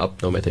grown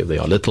up, no matter if they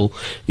are little,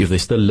 if they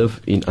still live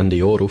under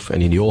your roof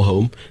and in your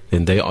home,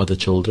 then they are the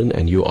children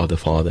and you are the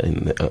father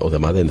or the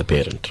mother and the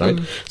parent, right?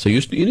 So you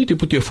need to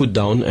put your foot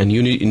down, and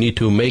you need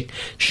to make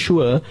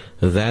sure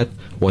that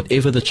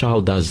whatever the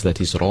child does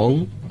that is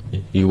wrong,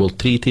 you will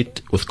treat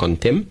it with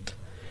contempt,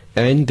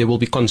 and there will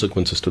be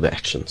consequences to the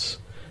actions.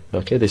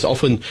 Okay, there's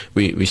often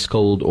we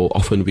scold, or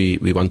often we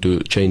want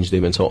to change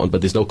them and so on,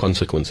 but there's no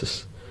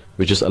consequences.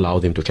 We just allow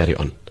them to carry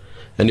on.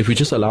 And if we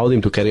just allow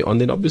them to carry on,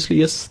 then obviously,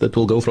 yes, that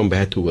will go from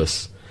bad to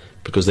worse,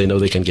 because they know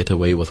they can get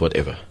away with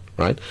whatever,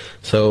 right?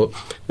 So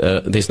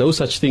there's no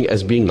such thing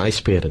as being nice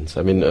parents.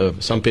 I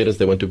mean, some parents,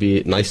 they want to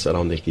be nice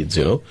around their kids,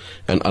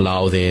 and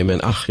allow them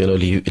and,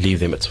 leave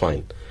them, it's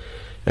fine.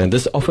 And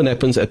this often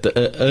happens at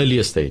the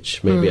earlier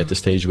stage, maybe at the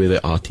stage where they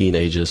are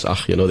teenagers.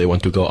 They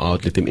want to go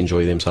out, let them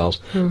enjoy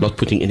themselves, not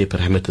putting any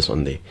parameters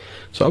on there.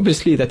 So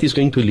obviously that is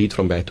going to lead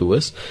from bad to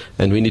worse,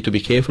 and we need to be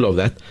careful of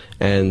that.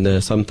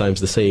 And sometimes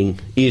the saying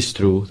is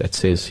true that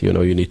says, you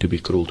need to be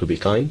cruel to be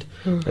kind.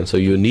 And so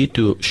you need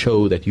to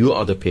show that you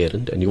are the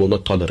parent and you will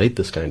not tolerate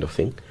this kind of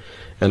thing.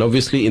 And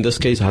obviously in this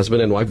case,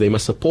 husband and wife, they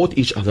must support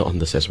each other on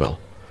this as well.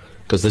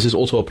 Because this is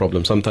also a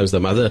problem. Sometimes the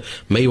mother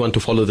may want to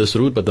follow this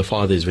route, but the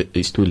father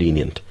is too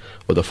lenient.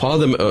 Or the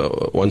father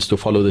wants to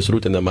follow this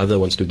route and the mother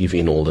wants to give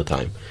in all the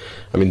time.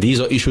 I mean, these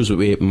are issues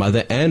where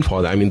mother and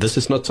father, I mean, this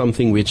is not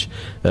something which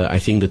I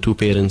think the two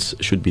parents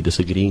should be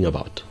disagreeing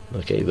about.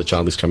 Okay, the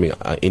child is coming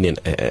in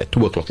at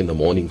 2 o'clock in the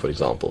morning, for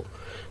example,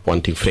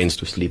 wanting friends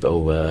to sleep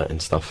over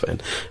and stuff.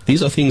 And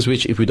these are things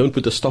which, if we don't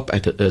put a stop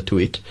to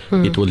it,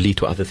 it will lead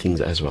to other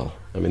things as well.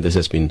 I mean, this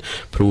has been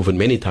proven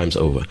many times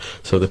over.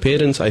 So the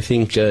parents, I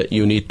think,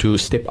 you need to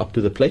step up to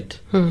the plate.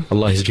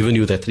 Allah has given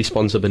you that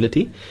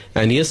responsibility.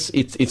 And yes,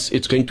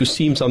 it's going to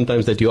seem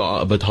sometimes that you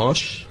are a bit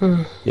harsh,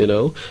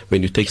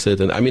 when you take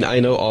certain... I mean, I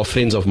know our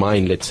friends of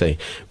mine, let's say,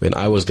 when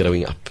I was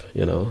growing up,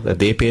 that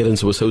their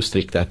parents were so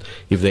strict that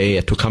if they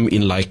had to come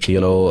in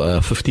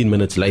 15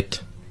 minutes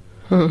late,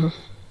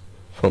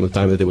 from the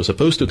time that they were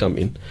supposed to come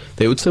in,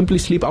 they would simply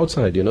sleep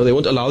outside, they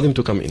won't allow them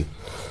to come in.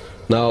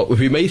 Now,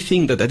 we may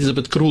think that is a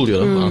bit cruel,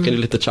 how can you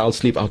let the child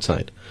sleep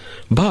outside?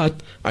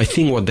 But I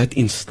think what that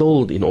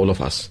instilled in all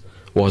of us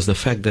was the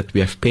fact that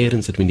we have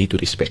parents that we need to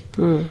respect,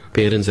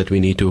 parents that we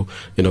need to,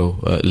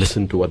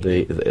 listen to what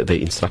they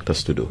instruct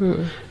us to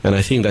do. And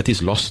I think that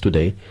is lost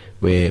today,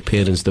 where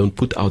parents don't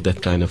put out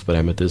that kind of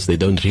parameters. They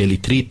don't really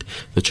treat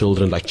the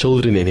children like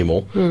children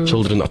anymore.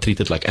 Children are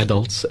treated like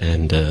adults,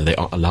 and they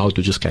are allowed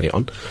to just carry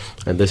on.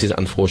 And this is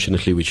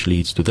unfortunately which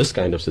leads to this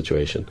kind of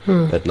situation,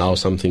 that now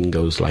something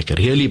goes like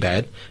really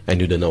bad and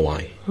you don't know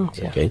why.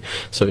 Okay,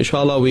 so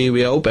inshallah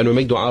we hope and we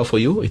make dua for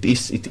you. It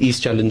is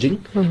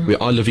challenging. We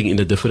are living in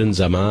a different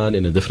zaman,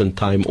 in a different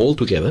time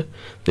altogether.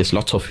 There's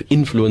lots of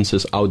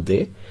influences out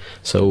there,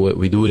 so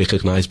we do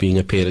recognize being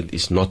a parent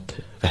is not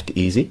that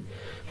easy.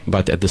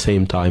 But at the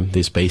same time,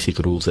 there's basic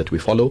rules that we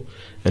follow,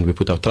 and we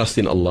put our trust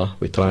in Allah.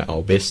 We try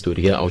our best to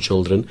rear our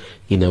children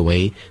in a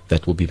way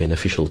that will be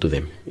beneficial to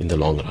them in the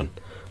long run.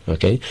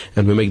 Okay,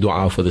 and we make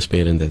dua for this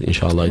parent that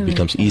inshallah it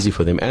becomes easy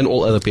for them, and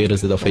all other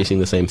parents that are facing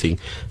the same thing,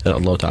 that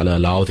Allah Ta'ala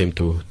allow them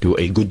to do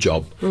a good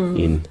job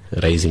in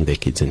raising their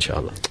kids,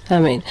 inshallah.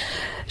 Ameen.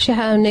 Sheikh,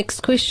 our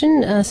next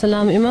question.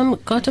 Salam Imam,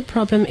 got a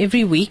problem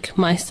every week.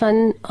 My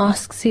son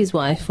asks his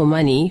wife for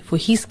money for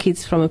his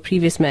kids from a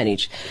previous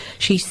marriage.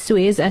 She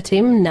swears at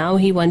him. Now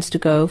he wants to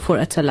go for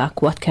a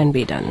talaq. What can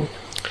be done?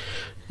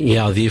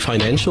 Yeah, the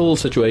financial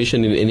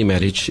situation in any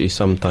marriage is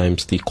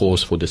sometimes the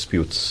cause for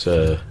disputes,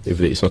 if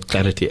there is not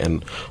clarity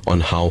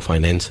on how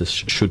finances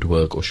should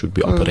work or should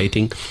be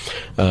operating.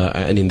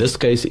 And in this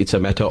case, it's a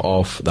matter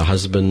of the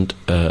husband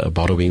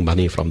borrowing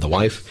money from the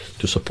wife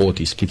to support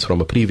his kids from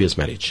a previous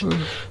marriage.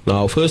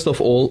 Now, first of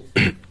all,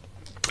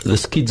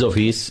 this kids of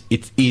his,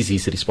 it is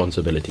his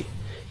responsibility.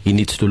 he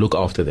needs to look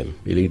after them.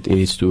 He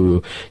needs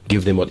to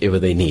give them whatever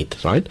they need,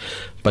 right?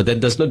 But that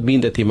does not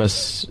mean that he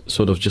must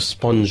sort of just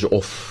sponge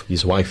off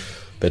his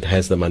wife that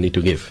has the money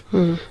to give.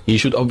 He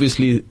should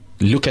obviously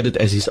look at it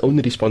as his own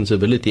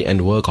responsibility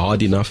and work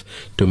hard enough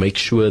to make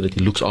sure that he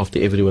looks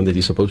after everyone that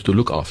he's supposed to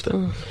look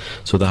after.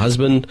 So the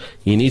husband,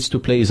 he needs to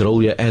play his role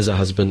here as a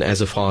husband,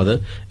 as a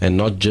father, and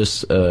not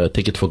just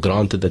take it for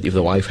granted that if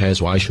the wife has,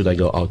 why should I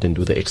go out and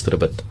do the extra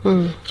bit?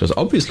 Because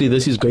obviously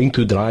this is going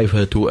to drive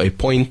her to a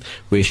point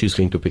where she's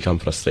going to become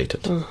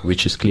frustrated,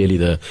 which is clearly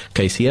the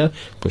case here,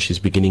 because she's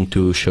beginning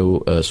to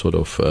show sort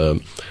of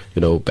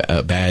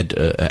bad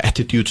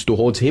attitudes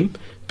towards him,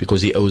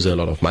 because he owes her a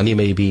lot of money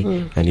maybe,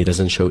 and he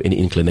doesn't show any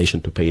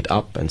inclination to pay it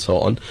up and so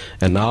on.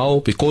 And now,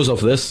 because of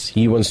this,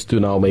 he wants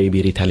to now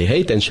maybe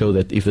retaliate and show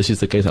that if this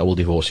is the case, I will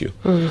divorce you.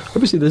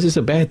 Obviously, this is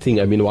a bad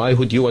thing. I mean, why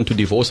would you want to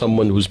divorce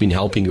someone who's been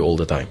helping you all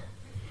the time?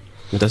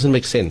 It doesn't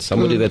make sense.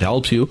 Somebody that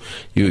helps you,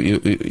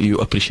 you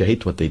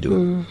appreciate what they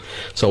do.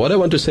 So what I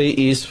want to say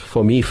is,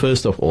 for me,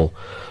 first of all,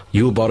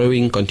 you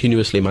borrowing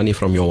continuously money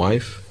from your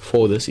wife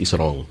for this is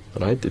wrong,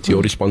 right? It's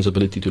your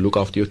responsibility to look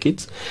after your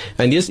kids.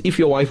 And yes, if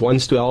your wife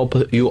wants to help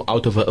you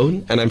out of her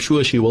own, and I'm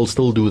sure she will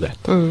still do that.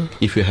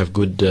 If you have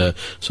good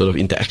sort of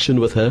interaction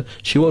with her,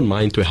 she won't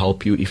mind to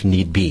help you if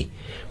need be.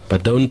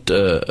 But don't,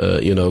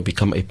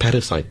 become a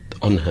parasite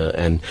on her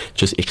and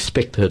just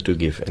expect her to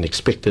give and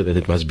expect her that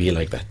it must be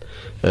like that.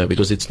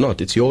 Because it's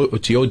not. It's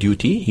your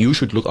duty. You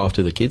should look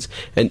after the kids.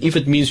 And if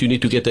it means you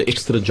need to get an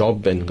extra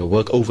job and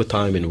work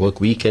overtime and work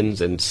weekends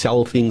and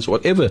sell things,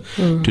 whatever,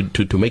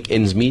 to make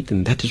ends meet,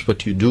 and that is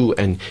what you do.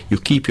 And you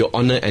keep your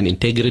honor and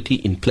integrity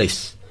in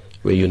place,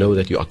 where you know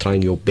that you are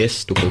trying your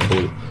best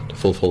to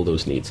fulfill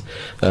those needs.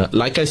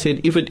 Like I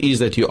said, if it is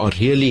that you are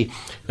really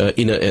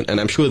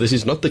and I'm sure this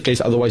is not the case,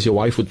 otherwise your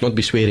wife would not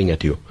be swearing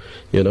at you.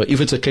 If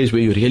it's a case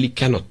where you really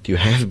cannot, you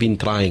have been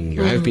trying,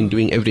 you have been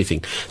doing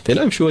everything, then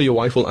I'm sure your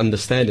wife will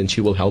understand and she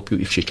will help you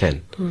if she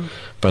can.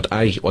 But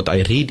what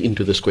I read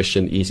into this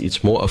question is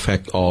it's more a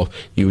fact of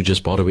you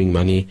just borrowing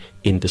money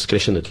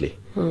indiscretionately.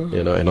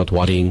 And not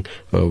worrying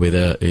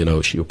whether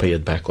she'll pay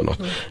it back or not.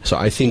 So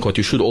I think what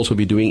you should also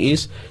be doing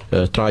is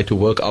try to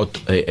work out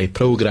a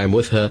program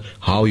with her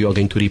how you are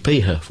going to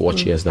repay her for what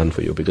she has done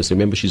for you. Because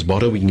remember, she's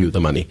borrowing you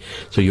the money,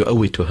 so you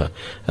owe it to her.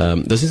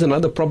 This is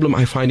another problem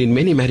I find in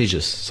many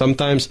marriages.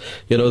 Sometimes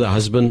the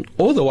husband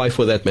or the wife,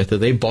 for that matter,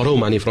 they borrow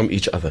money from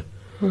each other.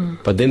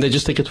 But then they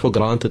just take it for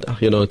granted.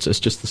 It's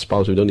just the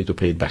spouse, we don't need to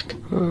pay it back.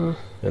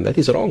 And that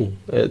is wrong.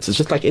 It's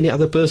just like any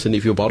other person.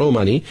 If you borrow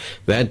money,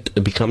 that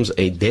becomes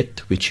a debt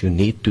which you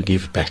need to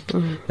give back.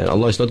 And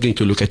Allah is not going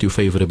to look at you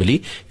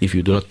favorably if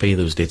you do not pay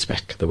those debts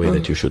back the way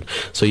that you should.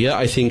 So yeah,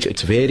 I think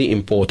it's very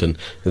important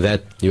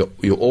that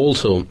you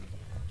also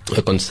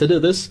consider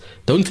this.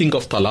 Don't think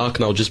of talaq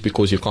now just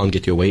because you can't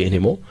get your way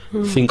anymore.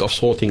 Think of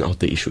sorting out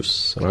the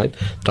issues, right?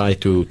 Try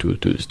to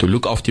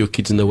look after your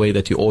kids in the way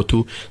that you ought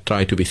to.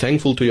 Try to be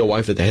thankful to your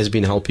wife that has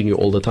been helping you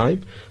all the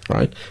time,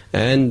 right?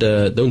 And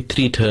don't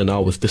treat her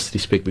now with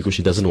disrespect because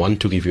she doesn't want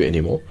to give you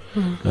anymore.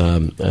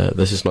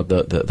 This is not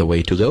the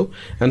way to go.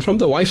 And from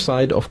the wife's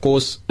side, of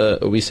course,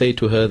 we say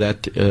to her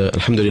that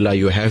alhamdulillah,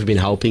 you have been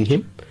helping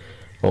him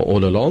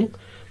all along.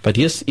 But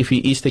yes, if he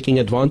is taking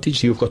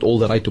advantage, you've got all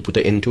the right to put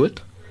an end to it.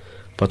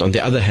 But on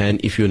the other hand,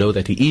 if you know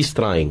that he is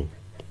trying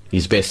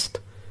his best,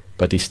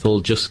 but he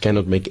still just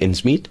cannot make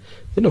ends meet,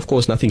 then of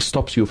course nothing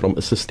stops you from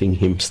assisting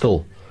him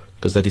still.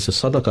 Because that is a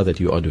sadaqah that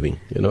you are doing.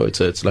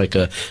 It's like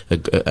a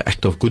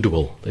act of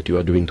goodwill that you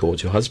are doing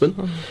towards your husband.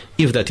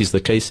 If that is the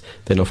case,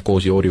 then of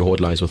course your reward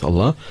lies with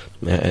Allah,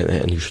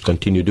 and you should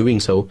continue doing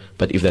so.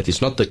 But if that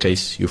is not the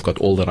case, you've got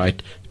all the right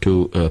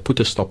to put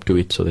a stop to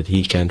it so that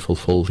he can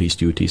fulfill his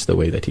duties the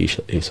way that he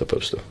is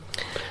supposed to.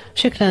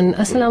 Shukran.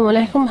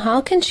 Assalamu alaikum.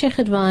 How can Sheikh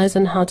advise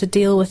on how to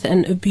deal with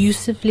an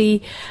abusive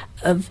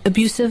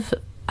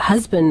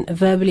husband,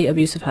 verbally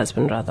abusive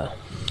husband rather?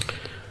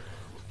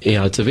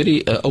 Yeah, it's a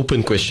very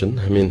open question.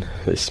 I mean,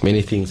 there's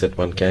many things that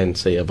one can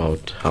say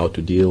about how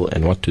to deal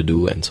and what to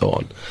do and so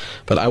on.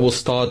 But I will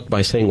start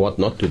by saying what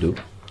not to do.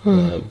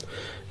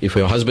 If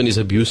your husband is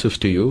abusive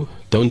to you,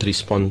 don't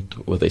respond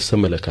with a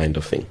similar kind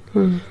of thing,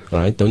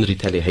 right? Don't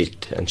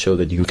retaliate and show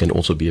that you can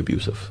also be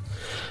abusive.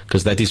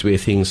 Because that is where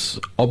things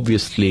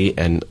obviously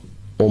and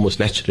almost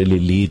naturally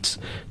leads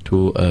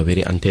to a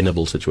very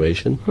untenable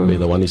situation where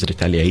the one is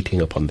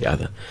retaliating upon the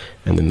other.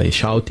 And then they're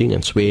shouting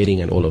and swearing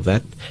and all of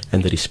that,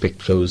 and the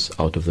respect goes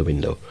out of the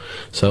window.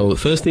 So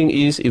first thing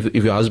is, if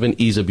your husband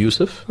is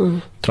abusive,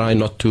 try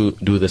not to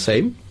do the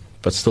same,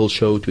 but still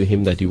show to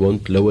him that you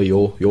won't lower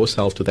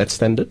yourself to that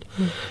standard.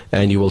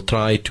 And you will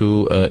try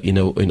to,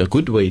 in a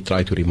good way,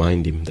 try to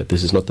remind him that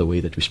this is not the way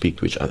that we speak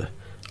to each other,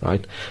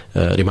 right?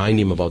 Remind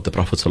him about the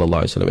Prophet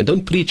ﷺ, and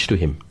don't preach to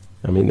him.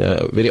 I mean,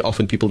 very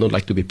often people don't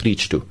like to be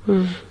preached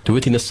to. Do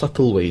it in a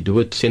subtle way.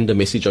 Send a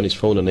message on his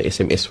phone on an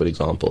SMS, for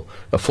example,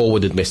 a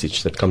forwarded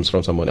message that comes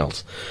from someone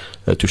else,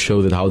 to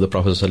show that how the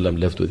Prophet ﷺ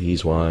lived with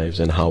his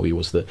wives and how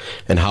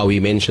he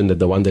mentioned that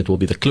the one that will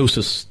be the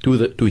closest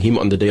to him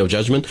on the Day of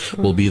Judgment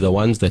will be the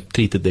ones that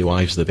treated their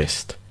wives the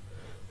best.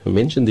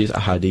 mention these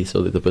ahadith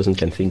so that the person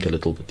can think a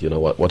little bit,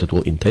 what it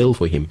will entail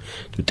for him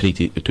to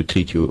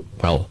treat you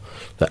well.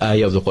 The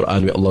ayah of the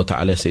Quran where Allah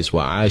Ta'ala says,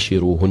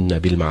 وَعَاشِرُوهُنَّ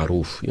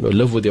بِالْمَعْرُوفِ,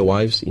 live with your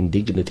wives in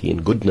dignity,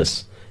 in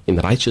goodness, in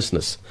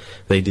righteousness.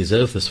 They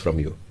deserve this from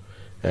you.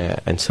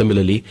 And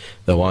similarly,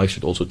 the wife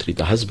should also treat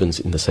the husbands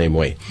in the same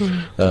way.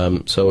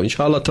 So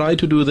inshallah, try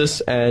to do this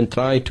and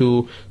try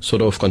to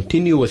sort of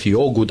continue with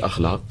your good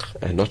akhlaq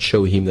and not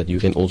show him that you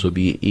can also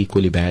be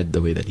equally bad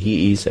the way that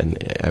he is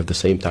and have the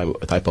same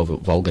type of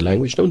vulgar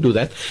language. Don't do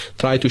that.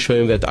 Try to show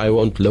him that I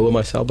won't lower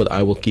myself, but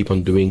I will keep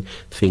on doing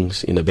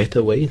things in a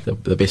better way,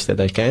 the best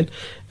that I can.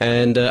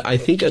 And I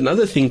think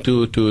another thing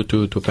to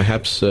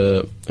perhaps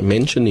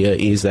mention here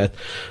is that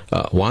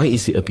why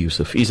is he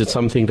abusive? Is it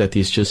something that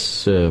is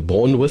just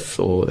born with,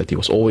 or that he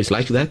was always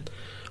like that,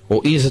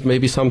 or is it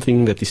maybe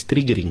something that is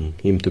triggering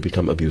him to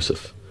become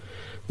abusive?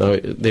 Now,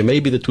 there may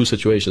be the two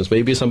situations.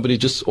 Maybe somebody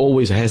just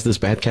always has this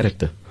bad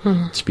character,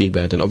 speak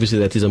bad, and obviously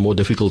that is a more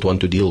difficult one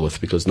to deal with,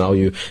 because now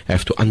you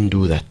have to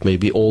undo that.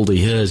 Maybe all the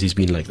years he's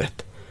been like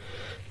that,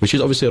 which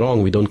is obviously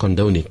wrong. We don't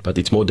condone it, but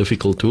it's more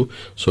difficult to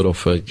sort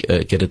of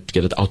get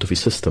it out of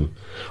his system.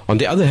 On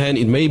the other hand,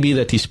 it may be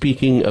that he's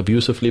speaking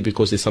abusively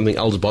because there's something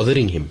else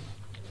bothering him.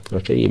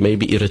 Okay, he may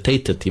be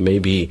irritated, he may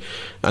be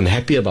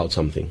unhappy about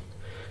something,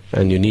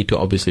 and you need to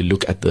obviously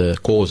look at the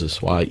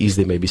causes. Why is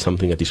there maybe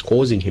something that is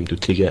causing him to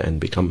trigger and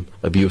become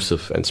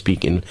abusive and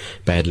speak in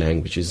bad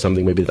language? Is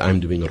something maybe that I'm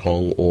doing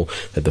wrong, or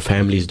that the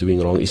family is doing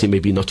wrong? Is he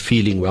maybe not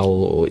feeling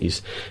well,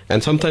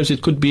 and sometimes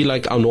it could be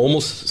like our normal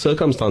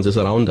circumstances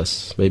around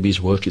us. Maybe his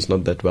work is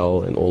not that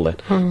well and all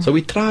that. So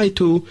we try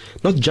to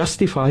not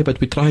justify, but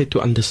we try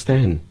to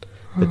understand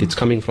that it's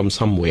coming from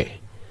somewhere.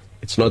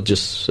 It's not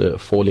just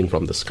falling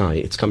from the sky.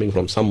 It's coming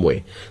from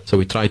somewhere. So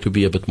we try to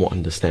be a bit more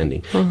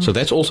understanding. So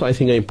that's also, I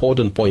think, an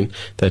important point,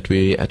 that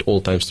we at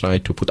all times try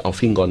to put our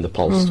finger on the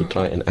pulse to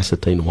try and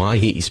ascertain why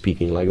he is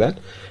speaking like that,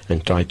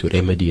 and try to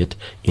remedy it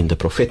in the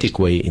prophetic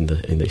way, in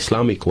the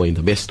Islamic way, in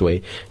the best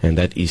way, and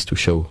that is to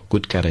show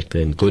good character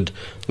and good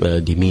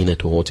demeanor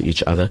towards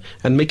each other,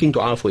 and making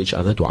dua for each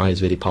other. Dua is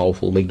very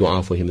powerful. Make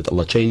dua for him that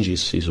Allah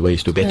changes his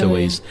ways to better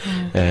ways,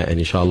 and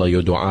inshallah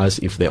your duas,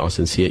 if they are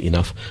sincere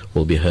enough,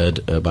 will be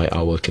heard by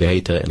our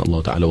Creator, and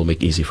Allah Ta'ala will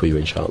make easy for you,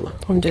 inshallah.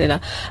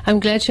 Alhamdulillah. I'm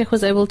glad Sheikh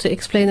was able to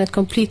explain that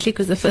completely,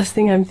 because the first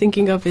thing I'm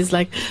thinking of is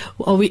like,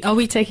 are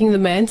we taking the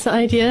man's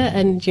side here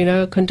and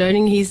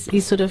condoning his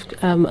sort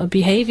of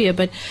behavior?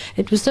 But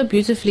it was so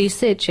beautifully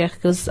said, Sheikh,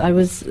 and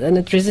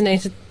it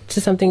resonated to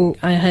something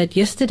I heard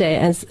yesterday.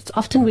 As it's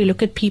often we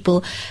look at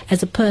people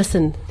as a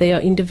person. They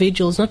are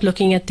individuals, not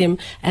looking at them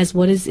as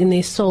what is in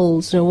their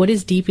souls, what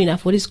is deep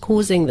enough, what is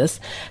causing this.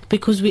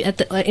 Because we, at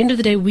the end of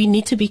the day, we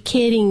need to be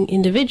caring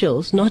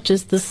individuals, not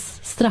just this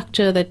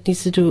structure that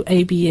needs to do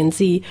A, B, and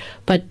Z,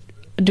 but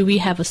do we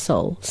have a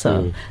soul?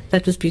 So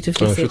that was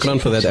beautifully said.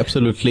 Shukran for that,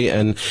 absolutely.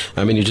 And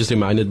I mean, you just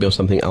reminded me of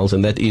something else,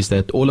 and that is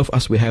that all of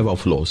us, we have our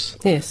flaws.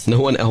 Yes.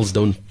 No one else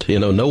don't,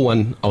 no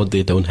one out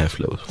there don't have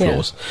flaws.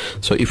 Yeah.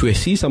 So if we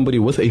see somebody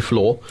with a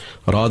flaw,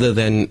 rather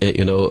than,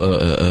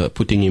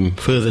 putting him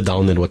further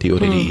down than what he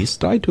already is,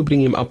 try to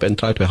bring him up and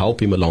try to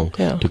help him along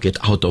to get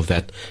out of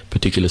that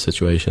particular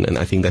situation. And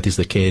I think that is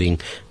the caring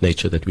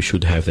nature that we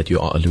should have, that you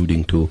are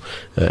alluding to.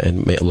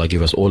 And may Allah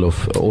give us all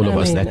of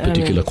us that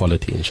particular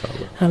quality,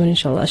 inshallah. Amen,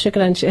 inshallah.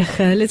 Shukran, Sheikh.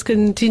 Let's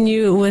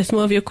continue with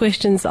more of your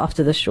questions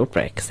after this short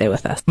break. Stay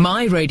with us.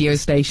 My radio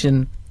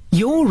station,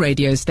 your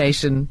radio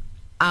station,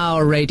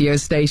 our radio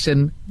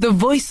station, the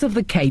voice of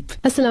the Cape.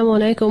 Assalamu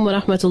alaikum wa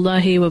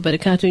rahmatullahi wa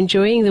barakatuh.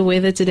 Enjoying the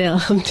weather today,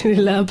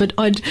 alhamdulillah, but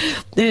odd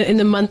in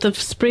the month of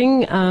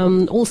spring.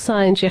 All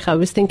signs, Sheikh, I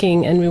was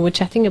thinking, and we were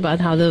chatting about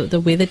how the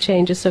weather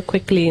changes so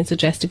quickly and so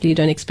drastically. You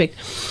don't expect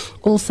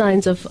all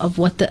signs of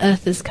what the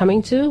earth is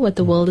coming to, what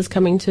the world is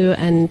coming to,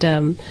 and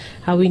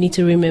how we need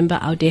to remember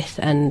our death,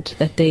 and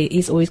that there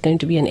is always going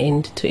to be an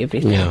end to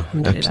everything. Yeah,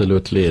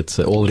 absolutely. It's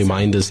all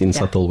reminders in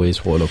subtle ways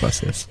for all of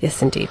us, yes.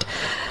 Yes, indeed.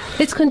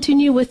 Let's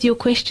continue with your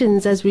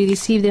questions as we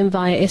receive them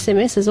via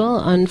SMS as well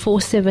on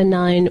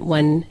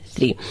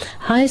 47913.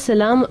 Hi,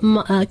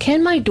 Salam.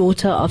 Can my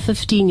daughter of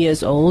 15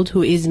 years old,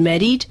 who is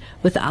married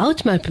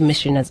without my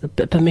permission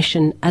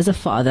as a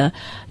father,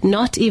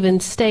 not even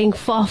staying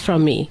far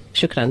from me?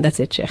 Shukran, that's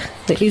it, Sheikh.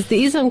 There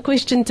is some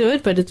question to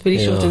it, but it's very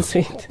short and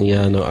sweet.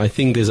 Yeah, no, I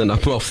think there's a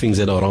number of things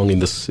that are wrong in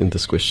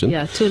this question.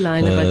 Yeah,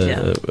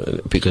 two-liner,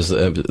 but because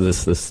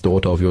this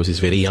daughter of yours is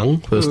very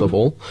young, first of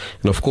all.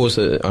 And of course,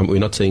 we're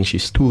not saying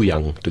she's too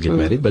young to get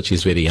married, but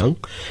she's very young.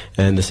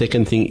 And the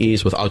second thing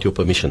is without your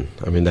permission.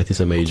 I mean, that is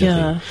a major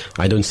thing.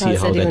 I don't see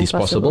how that is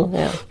possible.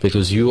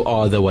 Because you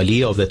are the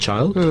wali of the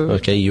child,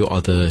 okay? You are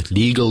the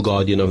legal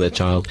guardian of that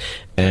child.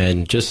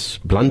 And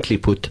just bluntly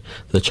put,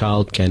 the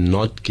child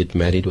cannot get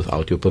married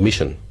without your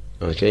permission.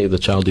 Okay, if the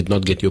child did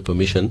not get your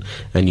permission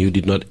and you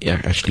did not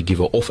actually give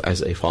her off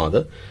as a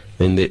father,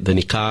 then the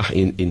nikah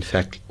in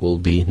fact will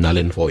be null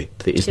and void.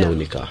 There is no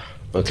nikah.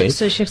 Okay.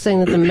 So Sheikh saying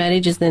that the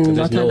marriage is then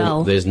not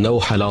halal. There's no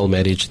halal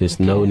marriage, there's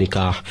no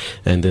nikah,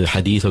 and the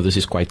hadith of this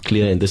is quite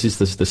clear, and this is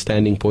the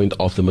standing point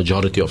of the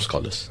majority of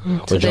scholars.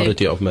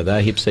 Majority of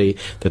madhahib say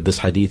that this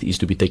hadith is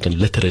to be taken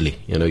literally.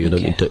 You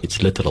don't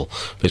it's literal.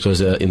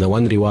 Because in the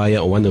one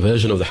riwayah, or one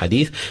version of the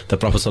hadith, the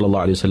Prophet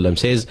ﷺ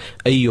says,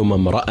 أَيُّمَا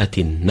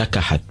امْرَأَةٍ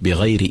نَكَحَتْ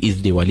بِغَيْرِ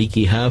إِذْنِ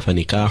وَلِيِّهَا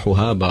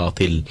فَنِكَاحُهَا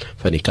بَاطِلٌ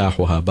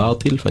فَنِكَاحُهَا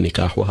بَاطِلٌ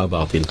فَنِكَاحُهَا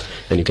بَاطِلٌ.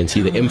 And you can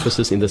see the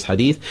emphasis in this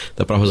hadith.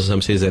 The Prophet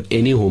ﷺ says that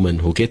any woman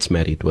who gets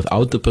married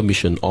without the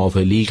permission of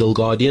a legal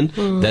guardian,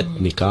 that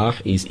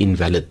nikah is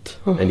invalid.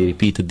 And he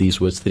repeated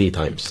these words 3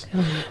 times.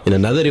 In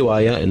another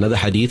riwayah, another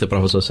hadith, the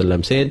Prophet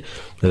ﷺ said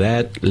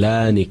that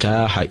لا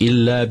نكاح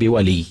إلا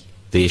بولي.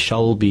 There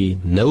shall be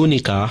no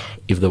nikah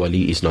if the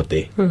wali is not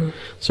there.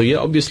 So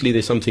obviously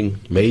there's something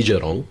major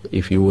wrong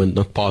if you were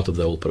not part of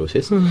the whole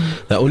process.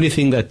 The only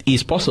thing that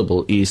is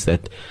possible is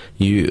that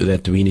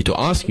we need to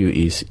ask you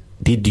is,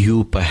 did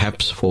you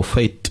perhaps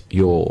forfeit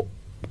your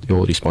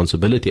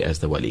responsibility as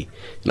the wali?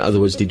 In other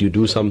words, did you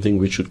do something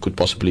which could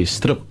possibly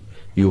strip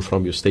you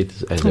from your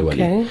status as a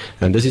wali?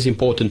 And this is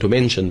important to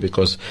mention,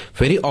 because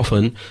very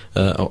often,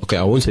 I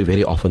won't say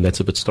very often, that's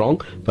a bit strong,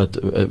 but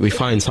we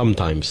find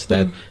sometimes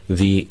that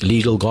the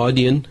legal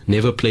guardian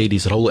never played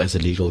his role as a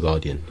legal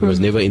guardian. He was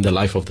never in the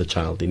life of the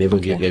child. He never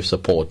gave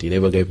support. He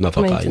never gave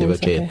nafaqah. He never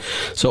cared.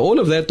 So all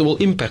of that will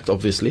impact,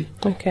 obviously.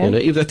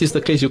 If that is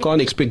the case, you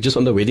can't expect just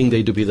on the wedding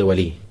day to be the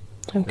wali.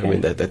 I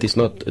mean, that is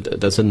not, it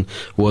doesn't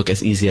work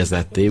as easy as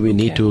that. There we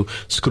need to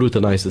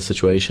scrutinize the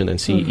situation and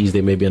see, is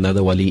there maybe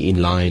another wali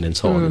in line, and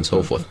so on and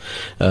so forth.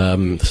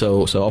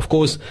 So of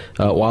course,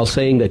 while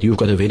saying that you've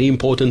got a very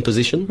important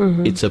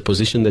position, it's a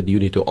position that you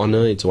need to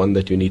honor, it's one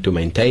that you need to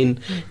maintain,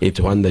 it's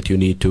one that you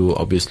need to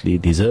obviously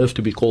deserve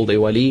to be called a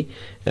wali,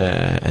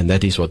 and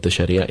that is what the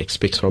Sharia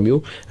expects from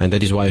you. And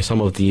that is why some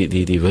of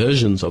the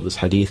versions of this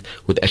hadith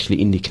would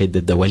actually indicate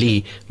that the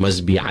wali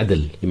must be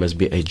adl, he must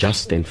be a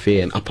just and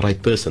fair and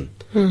upright person.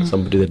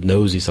 Somebody that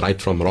knows his right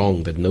from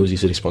wrong, that knows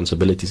his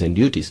responsibilities and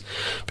duties.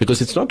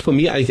 Because it's not, for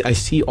me, I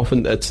see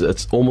often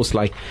it's almost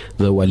like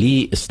the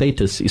wali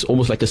status is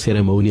almost like a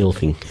ceremonial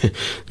thing,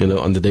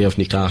 on the day of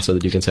nikah, so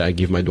that you can say, I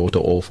give my daughter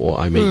off, or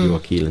I made you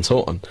wakil, and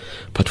so on.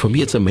 But for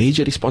me, it's a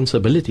major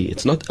responsibility.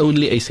 It's not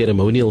only a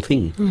ceremonial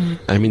thing.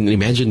 I mean,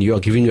 imagine you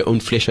are giving your own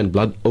flesh and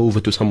blood over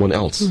to someone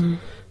else.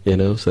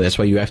 So that's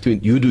why you have to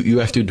do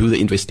the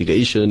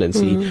investigation and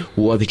see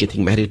who are they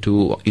getting married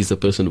to, is the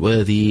person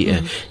worthy,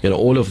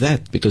 all of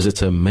that, because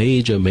it's a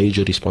major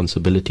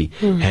responsibility,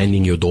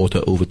 handing your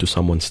daughter over to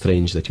someone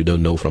strange that you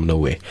don't know from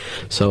nowhere.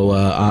 So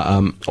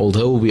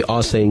although we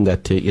are saying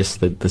that yes,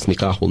 that this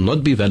nikah will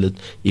not be valid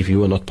if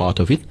you are not part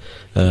of it,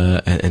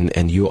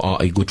 and you are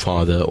a good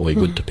father or a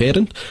good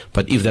parent,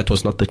 but if that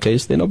was not the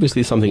case, then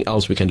obviously something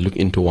else we can look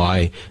into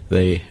why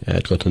they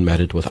had gotten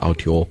married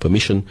without your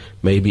permission.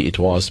 Maybe it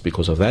was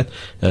because of that.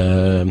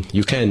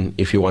 You can,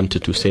 if you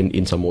wanted to, send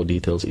in some more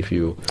details if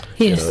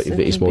if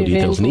there is more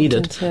details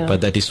needed,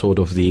 but that is sort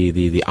of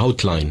the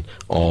outline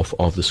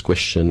of this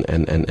question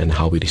and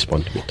how we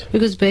respond to it.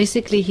 Because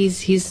basically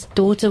his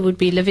daughter would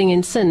be living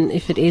in sin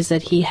if it is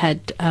that he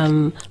had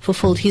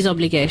fulfilled his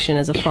obligation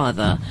as a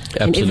father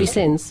in every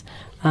sense.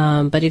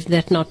 But if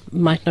that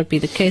might not be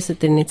the case,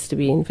 it then needs to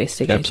be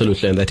investigated.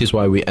 Absolutely, and that is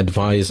why we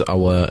advise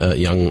our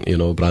young,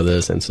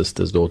 brothers and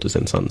sisters, daughters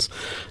and sons,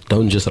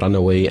 don't just run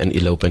away and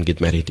elope and get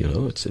married.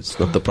 It's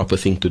not the proper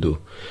thing to do.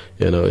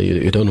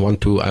 You don't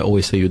want to. I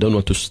always say you don't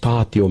want to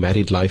start your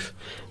married life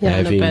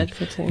having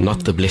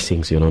not the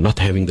blessings. Not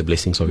having the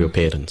blessings of your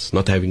parents,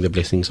 not having the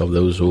blessings of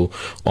those who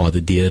are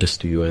the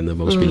dearest to you and the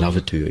most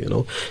beloved to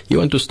you. You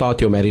want to start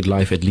your married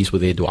life at least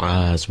with their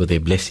du'as, with their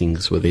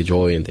blessings, with their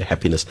joy and their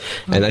happiness.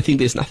 And I think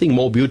there's nothing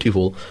more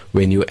beautiful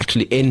when you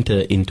actually enter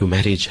into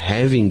marriage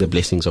having the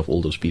blessings of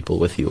all those people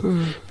with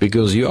you,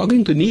 because you are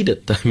going to need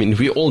it. I mean,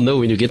 we all know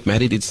when you get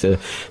married,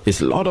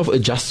 there's a lot of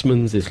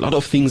adjustments, there's a lot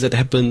of things that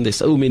happen, there's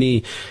so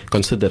many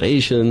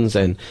considerations,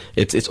 and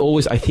it's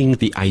always, I think,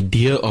 the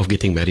idea of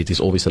getting married is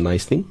always a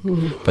nice thing.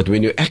 But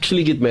when you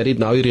actually get married,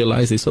 now you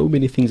realize there's so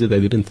many things that I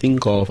didn't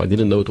think of. I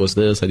didn't know it was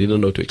this, I didn't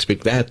know to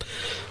expect that.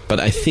 But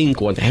I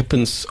think what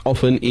happens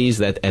often is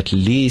that at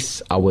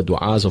least our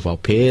du'as of our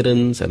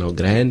parents and our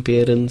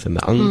grandparents and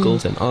the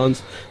uncles and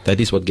aunts, that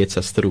is what gets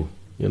us through.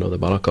 The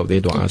barakah of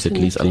their du'as at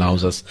least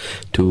allows us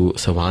to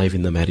survive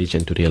in the marriage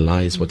and to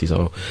realize what is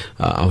our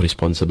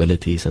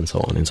responsibilities and so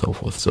on and so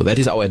forth. So that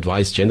is our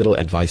advice, general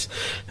advice.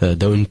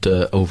 Don't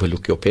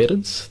overlook your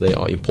parents. They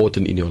are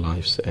important in your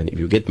lives. And if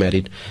you get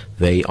married,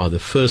 they are the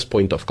first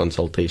point of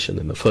consultation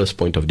and the first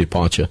point of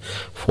departure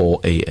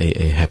for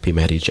a happy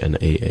marriage and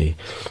a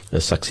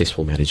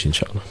successful marriage,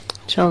 inshallah.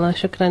 Inshallah,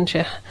 shukran,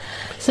 Sheikh.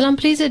 Salam,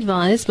 please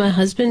advise, my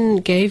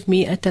husband gave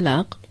me a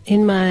talaq.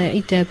 In my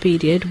iddah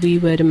period, we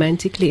were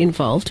romantically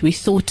involved. We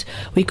thought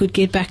we could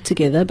get back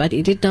together, but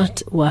it did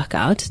not work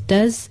out.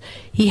 Does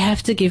he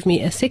have to give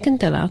me a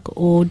second talaq,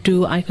 or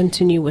do I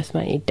continue with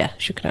my iddah?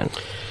 Shukran.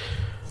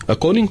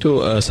 According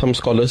to some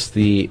scholars,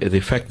 the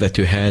fact that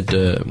you had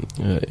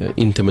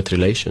intimate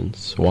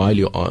relations while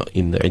you are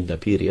in the iddah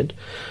period,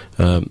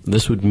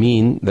 this would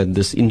mean that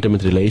this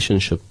intimate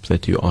relationship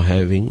that you are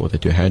having or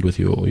that you had with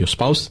your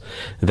spouse,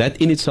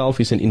 that in itself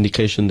is an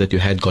indication that you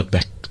had got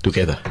back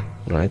together,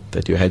 right?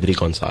 That you had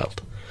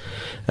reconciled.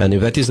 And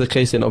if that is the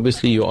case, then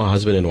obviously you are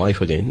husband and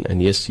wife again.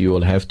 And yes, you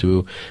will have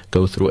to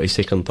go through a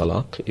second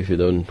talaq if you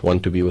don't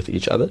want to be with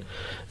each other.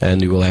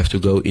 And you will have to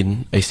go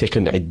in a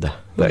second iddah.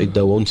 The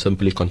iddah won't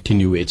simply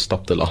continue where it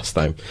stopped the last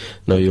time.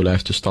 No, you'll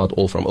have to start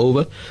all from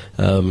over.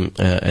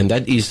 And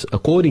that is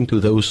according to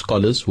those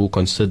scholars who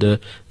consider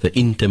the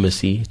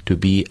intimacy to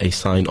be a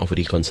sign of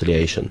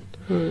reconciliation.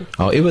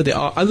 However, there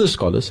are other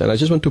scholars, and I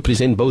just want to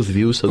present both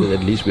views so that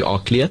at least we are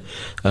clear.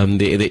 There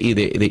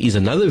is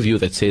another view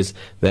that says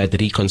that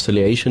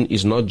reconciliation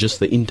is not just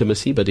the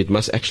intimacy, but it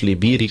must actually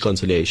be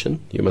reconciliation.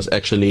 You must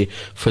actually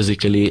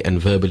physically and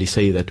verbally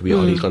say that we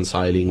are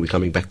reconciling, we're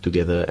coming back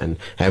together, and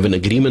have an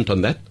agreement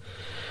on that.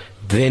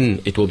 Then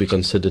it will be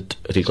considered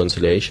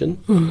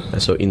reconciliation.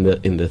 So in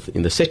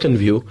the second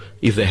view,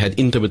 if they had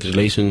intimate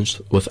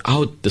relations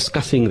without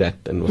discussing that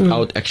and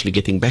without actually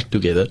getting back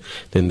together,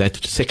 then that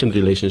second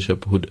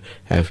relationship would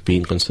have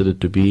been considered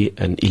to be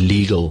an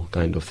illegal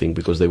kind of thing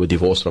because they were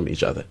divorced from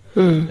each other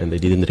and they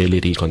didn't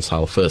really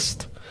reconcile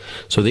first.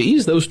 So there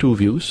is those two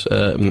views,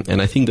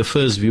 and I think the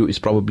first view is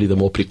probably the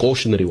more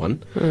precautionary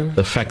one.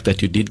 The fact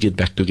that you did get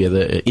back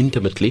together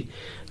intimately,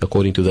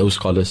 according to those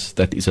scholars,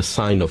 that is a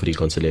sign of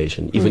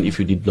reconciliation, even if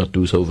you did not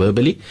do so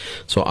verbally.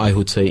 So I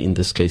would say in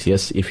this case,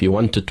 yes, if you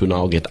wanted to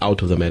now get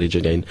out of the marriage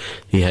again,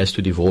 he has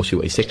to divorce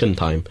you a second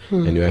time,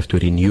 and you have to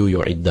renew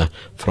your iddah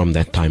from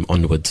that time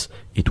onwards.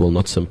 It will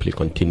not simply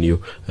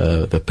continue,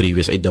 the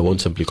previous iddah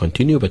won't simply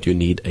continue, but you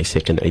need a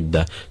second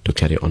iddah to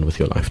carry on with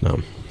your life now.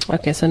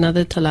 Okay, so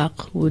another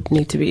talaq would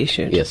need to be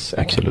issued. Yes,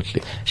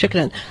 absolutely.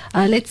 Shukran.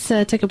 Let's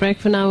take a break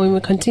for now and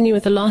we'll continue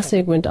with the last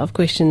segment of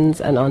questions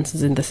and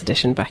answers in this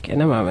edition. Back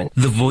in a moment.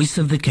 The Voice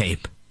of the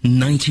Cape,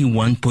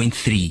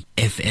 91.3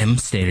 FM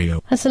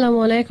stereo.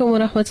 Assalamu alaikum wa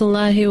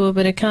rahmatullahi wa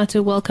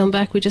barakatuh. Welcome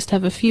back. We just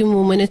have a few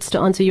more minutes to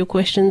answer your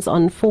questions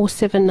on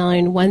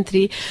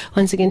 47913.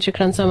 Once again,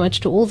 shukran so much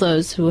to all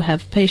those who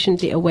have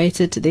patiently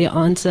awaited their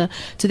answer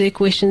to their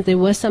questions. There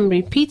were some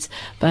repeats,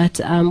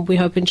 but we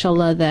hope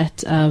inshallah that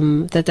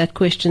that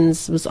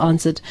questions was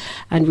answered,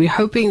 and we're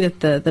hoping that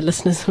the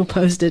listeners who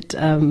posed it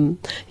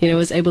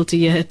was able to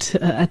hear it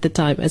at the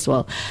time as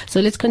well.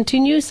 So let's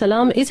continue.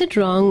 Salam. Is it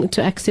wrong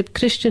to accept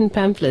Christian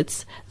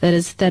pamphlets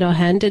that are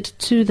handed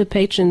to the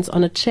patrons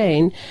on a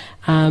chain?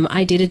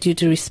 I did it due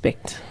to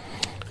respect.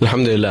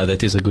 Alhamdulillah,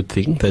 that is a good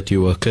thing that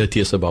you were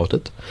courteous about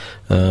it.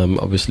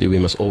 Obviously, we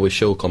must always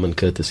show common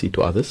courtesy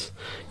to others,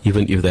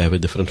 even if they have a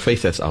different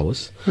faith as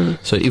ours.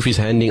 So if he's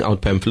handing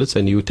out pamphlets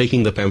and you're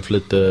taking the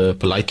pamphlet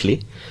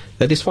politely,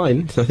 that is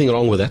fine. There's nothing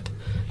wrong with that.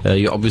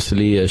 You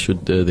obviously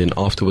should then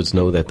afterwards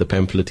know that the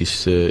pamphlet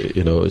is,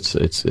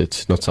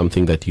 it's not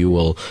something that you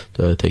will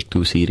take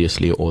too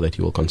seriously or that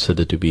you will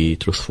consider to be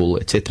truthful,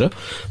 etc.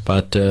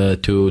 But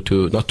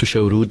to not to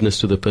show rudeness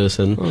to the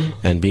person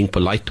and being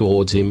polite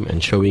towards him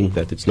and showing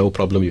that it's no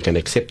problem, you can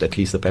accept at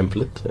least the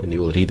pamphlet and you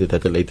will read it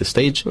at a later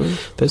stage.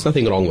 There's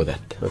nothing wrong with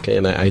that. Okay,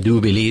 and I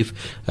do believe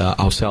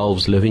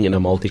ourselves living in a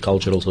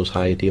multicultural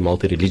society, a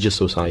multi-religious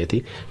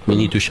society, we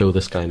need to show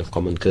this kind of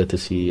common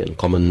courtesy and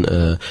common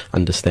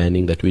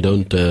understanding that we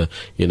don't,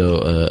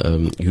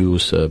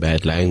 use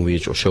bad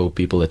language or show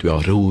people that we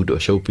are rude or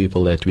show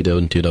people that we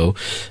don't,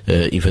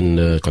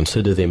 even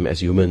consider them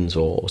as humans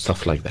or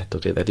stuff like that.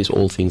 Okay, that is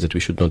all things that we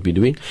should not be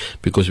doing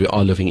because we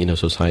are living in a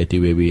society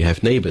where we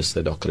have neighbors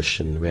that are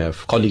Christian, we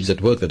have colleagues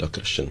at work that are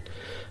Christian.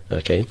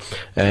 Okay,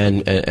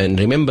 and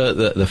remember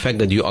the fact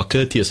that you are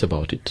courteous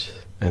about it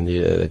and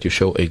that you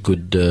show a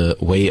good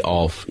way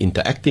of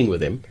interacting with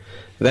them,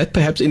 that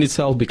perhaps in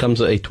itself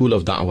becomes a tool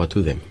of da'wah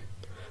to them.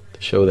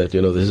 Show that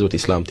this is what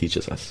Islam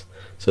teaches us.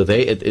 So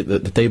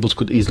the tables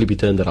could easily be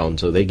turned around.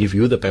 So they give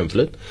you the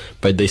pamphlet,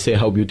 but they say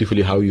how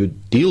beautifully how you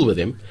deal with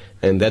them,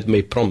 and that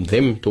may prompt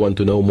them to want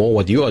to know more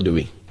what you are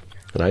doing,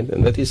 right?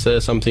 And that is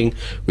something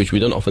which we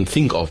don't often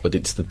think of, but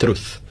it's the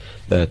truth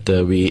that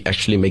we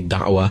actually make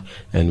da'wah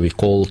and we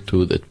call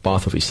to the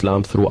path of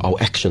Islam through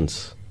our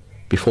actions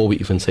before we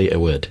even say a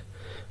word.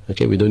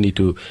 Okay, we don't need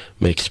to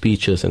make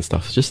speeches and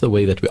stuff. Just the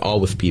way that we are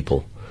with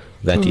people.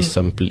 That is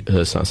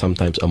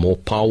sometimes a more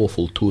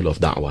powerful tool of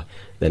da'wah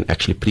than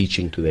actually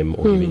preaching to them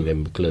or giving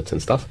them booklets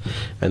and stuff.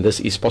 And this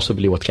is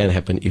possibly what can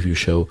happen if you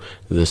show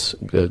this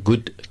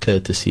good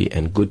courtesy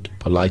and good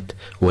polite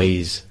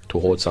ways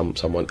towards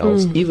someone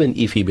else, even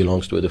if he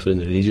belongs to a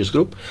different religious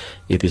group.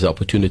 It is an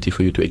opportunity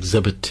for you to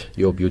exhibit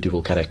your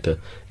beautiful character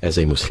as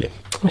a Muslim.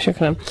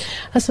 Shukran.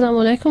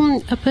 Assalamu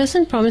alaikum. A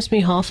person promised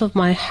me half of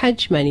my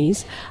Hajj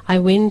monies. I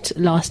went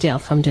last year,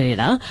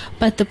 alhamdulillah,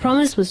 but the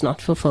promise was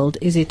not fulfilled.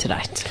 Is it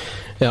right?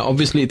 Yeah,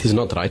 obviously it is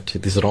not right.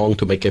 It is wrong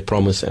to make a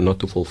promise and not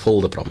to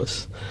fulfill the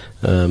promise.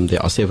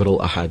 There are several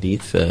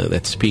ahadith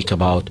that speak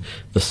about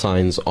the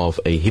signs of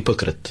a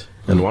hypocrite.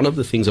 And one of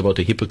the things about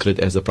a hypocrite,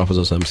 as the Prophet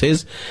ﷺ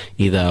says,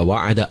 إِذَا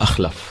وَعَدَ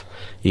أَخْلَفْ.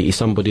 He is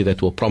somebody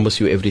that will promise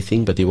you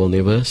everything, but he will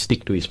never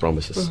stick to his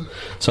promises.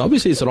 So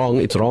obviously it's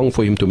wrong. It's wrong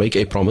for him to make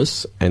a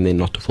promise and then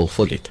not to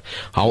fulfill it.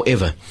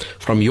 However,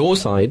 from your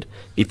side,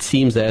 it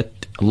seems that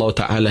Allah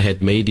Ta'ala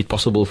had made it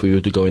possible for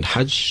you to go in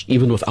Hajj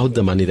even without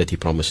the money that He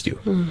promised you.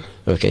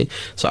 Okay?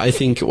 So I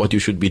think what you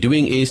should be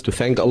doing is to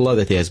thank Allah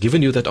that He has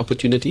given you that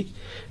opportunity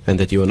and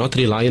that you are not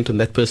reliant on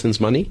that person's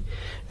money.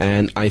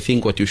 And I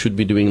think what you should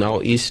be doing now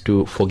is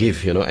to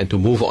forgive, and to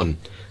move on.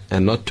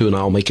 And not to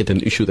now make it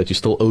an issue that he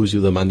still owes you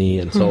the money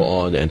and so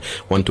on and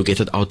want to get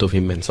it out of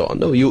him and so on.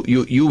 No,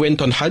 you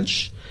went on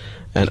Hajj,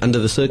 and under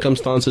the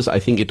circumstances, I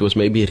think it was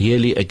maybe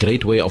really a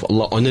great way of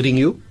Allah honoring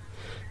you,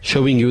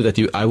 showing you that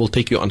I will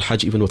take you on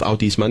Hajj even without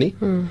his money.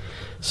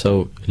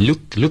 So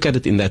look at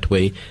it in that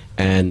way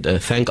and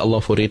thank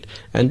Allah for it,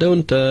 and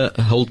don't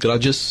hold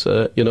grudges.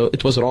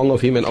 It was wrong of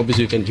him, and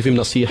obviously you can give him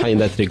nasiha in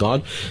that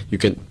regard. You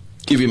can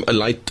give him a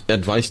light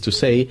advice to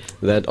say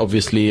that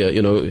obviously,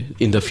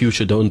 in the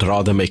future don't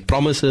rather make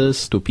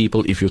promises to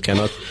people if you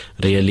cannot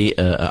really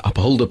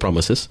uphold the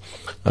promises,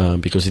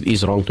 because it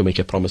is wrong to make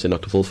a promise and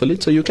not to fulfill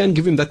it. So you can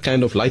give him that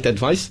kind of light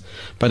advice,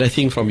 but I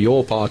think from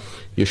your part,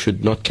 you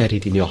should not carry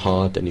it in your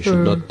heart, and you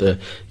should not,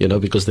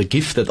 because the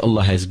gift that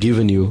Allah has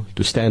given you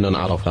to stand on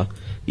Arafah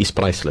is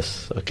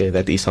priceless. Okay,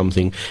 that is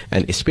something,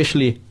 and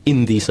especially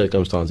in these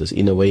circumstances,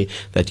 in a way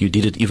that you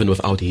did it even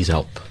without His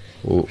help,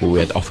 who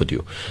had offered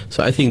you.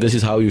 So I think this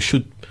is how you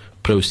should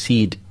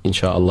proceed,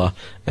 inshallah,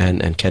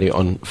 and carry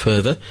on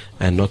further,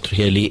 and not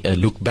really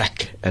look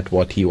back at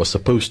what He was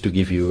supposed to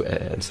give you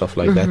and stuff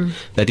like that.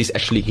 That is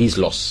actually His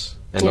loss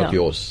and not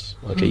yours.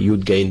 Okay,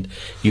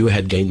 you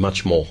had gained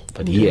much more,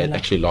 but He had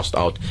actually lost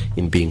out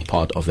in being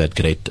part of that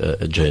great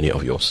journey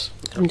of yours.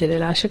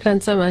 Alhamdulillah.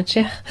 Shukran so much,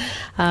 Sheikh,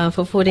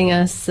 for affording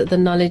us the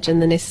knowledge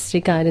and the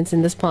necessary guidance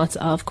in this part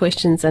of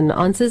questions and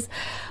answers.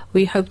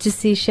 We hope to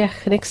see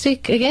Sheikh next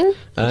week again.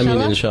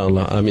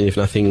 Inshallah. If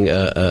nothing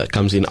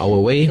comes in our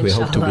way, we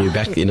hope to be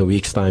back in a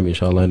week's time,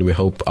 inshallah, and we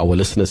hope our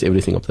listeners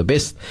everything of the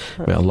best.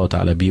 May Allah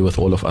Ta'ala be with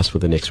all of us for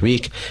the next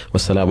week.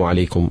 Wassalamu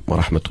alaikum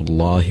wa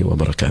rahmatullahi wa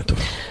barakatuh.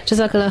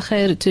 Jazakallah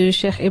khair to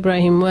Sheikh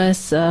Ebrahim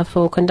Moos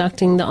for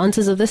conducting the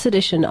answers of this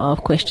edition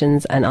of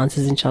Questions and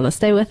Answers, inshallah.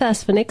 Stay with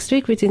us for next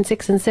week between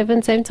 6 and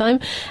 7, same time,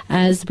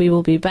 as we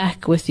will be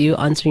back with you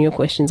answering your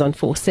questions on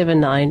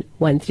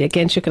 47913.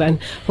 Again, shukran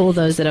for all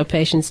those that are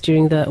patient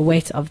during the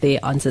wait of the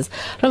answers.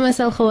 From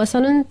myself,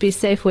 Hoosain, be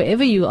safe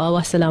wherever you are.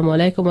 Wassalamu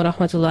alaikum wa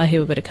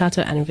rahmatullahi wa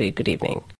barakatuh, and a very good evening.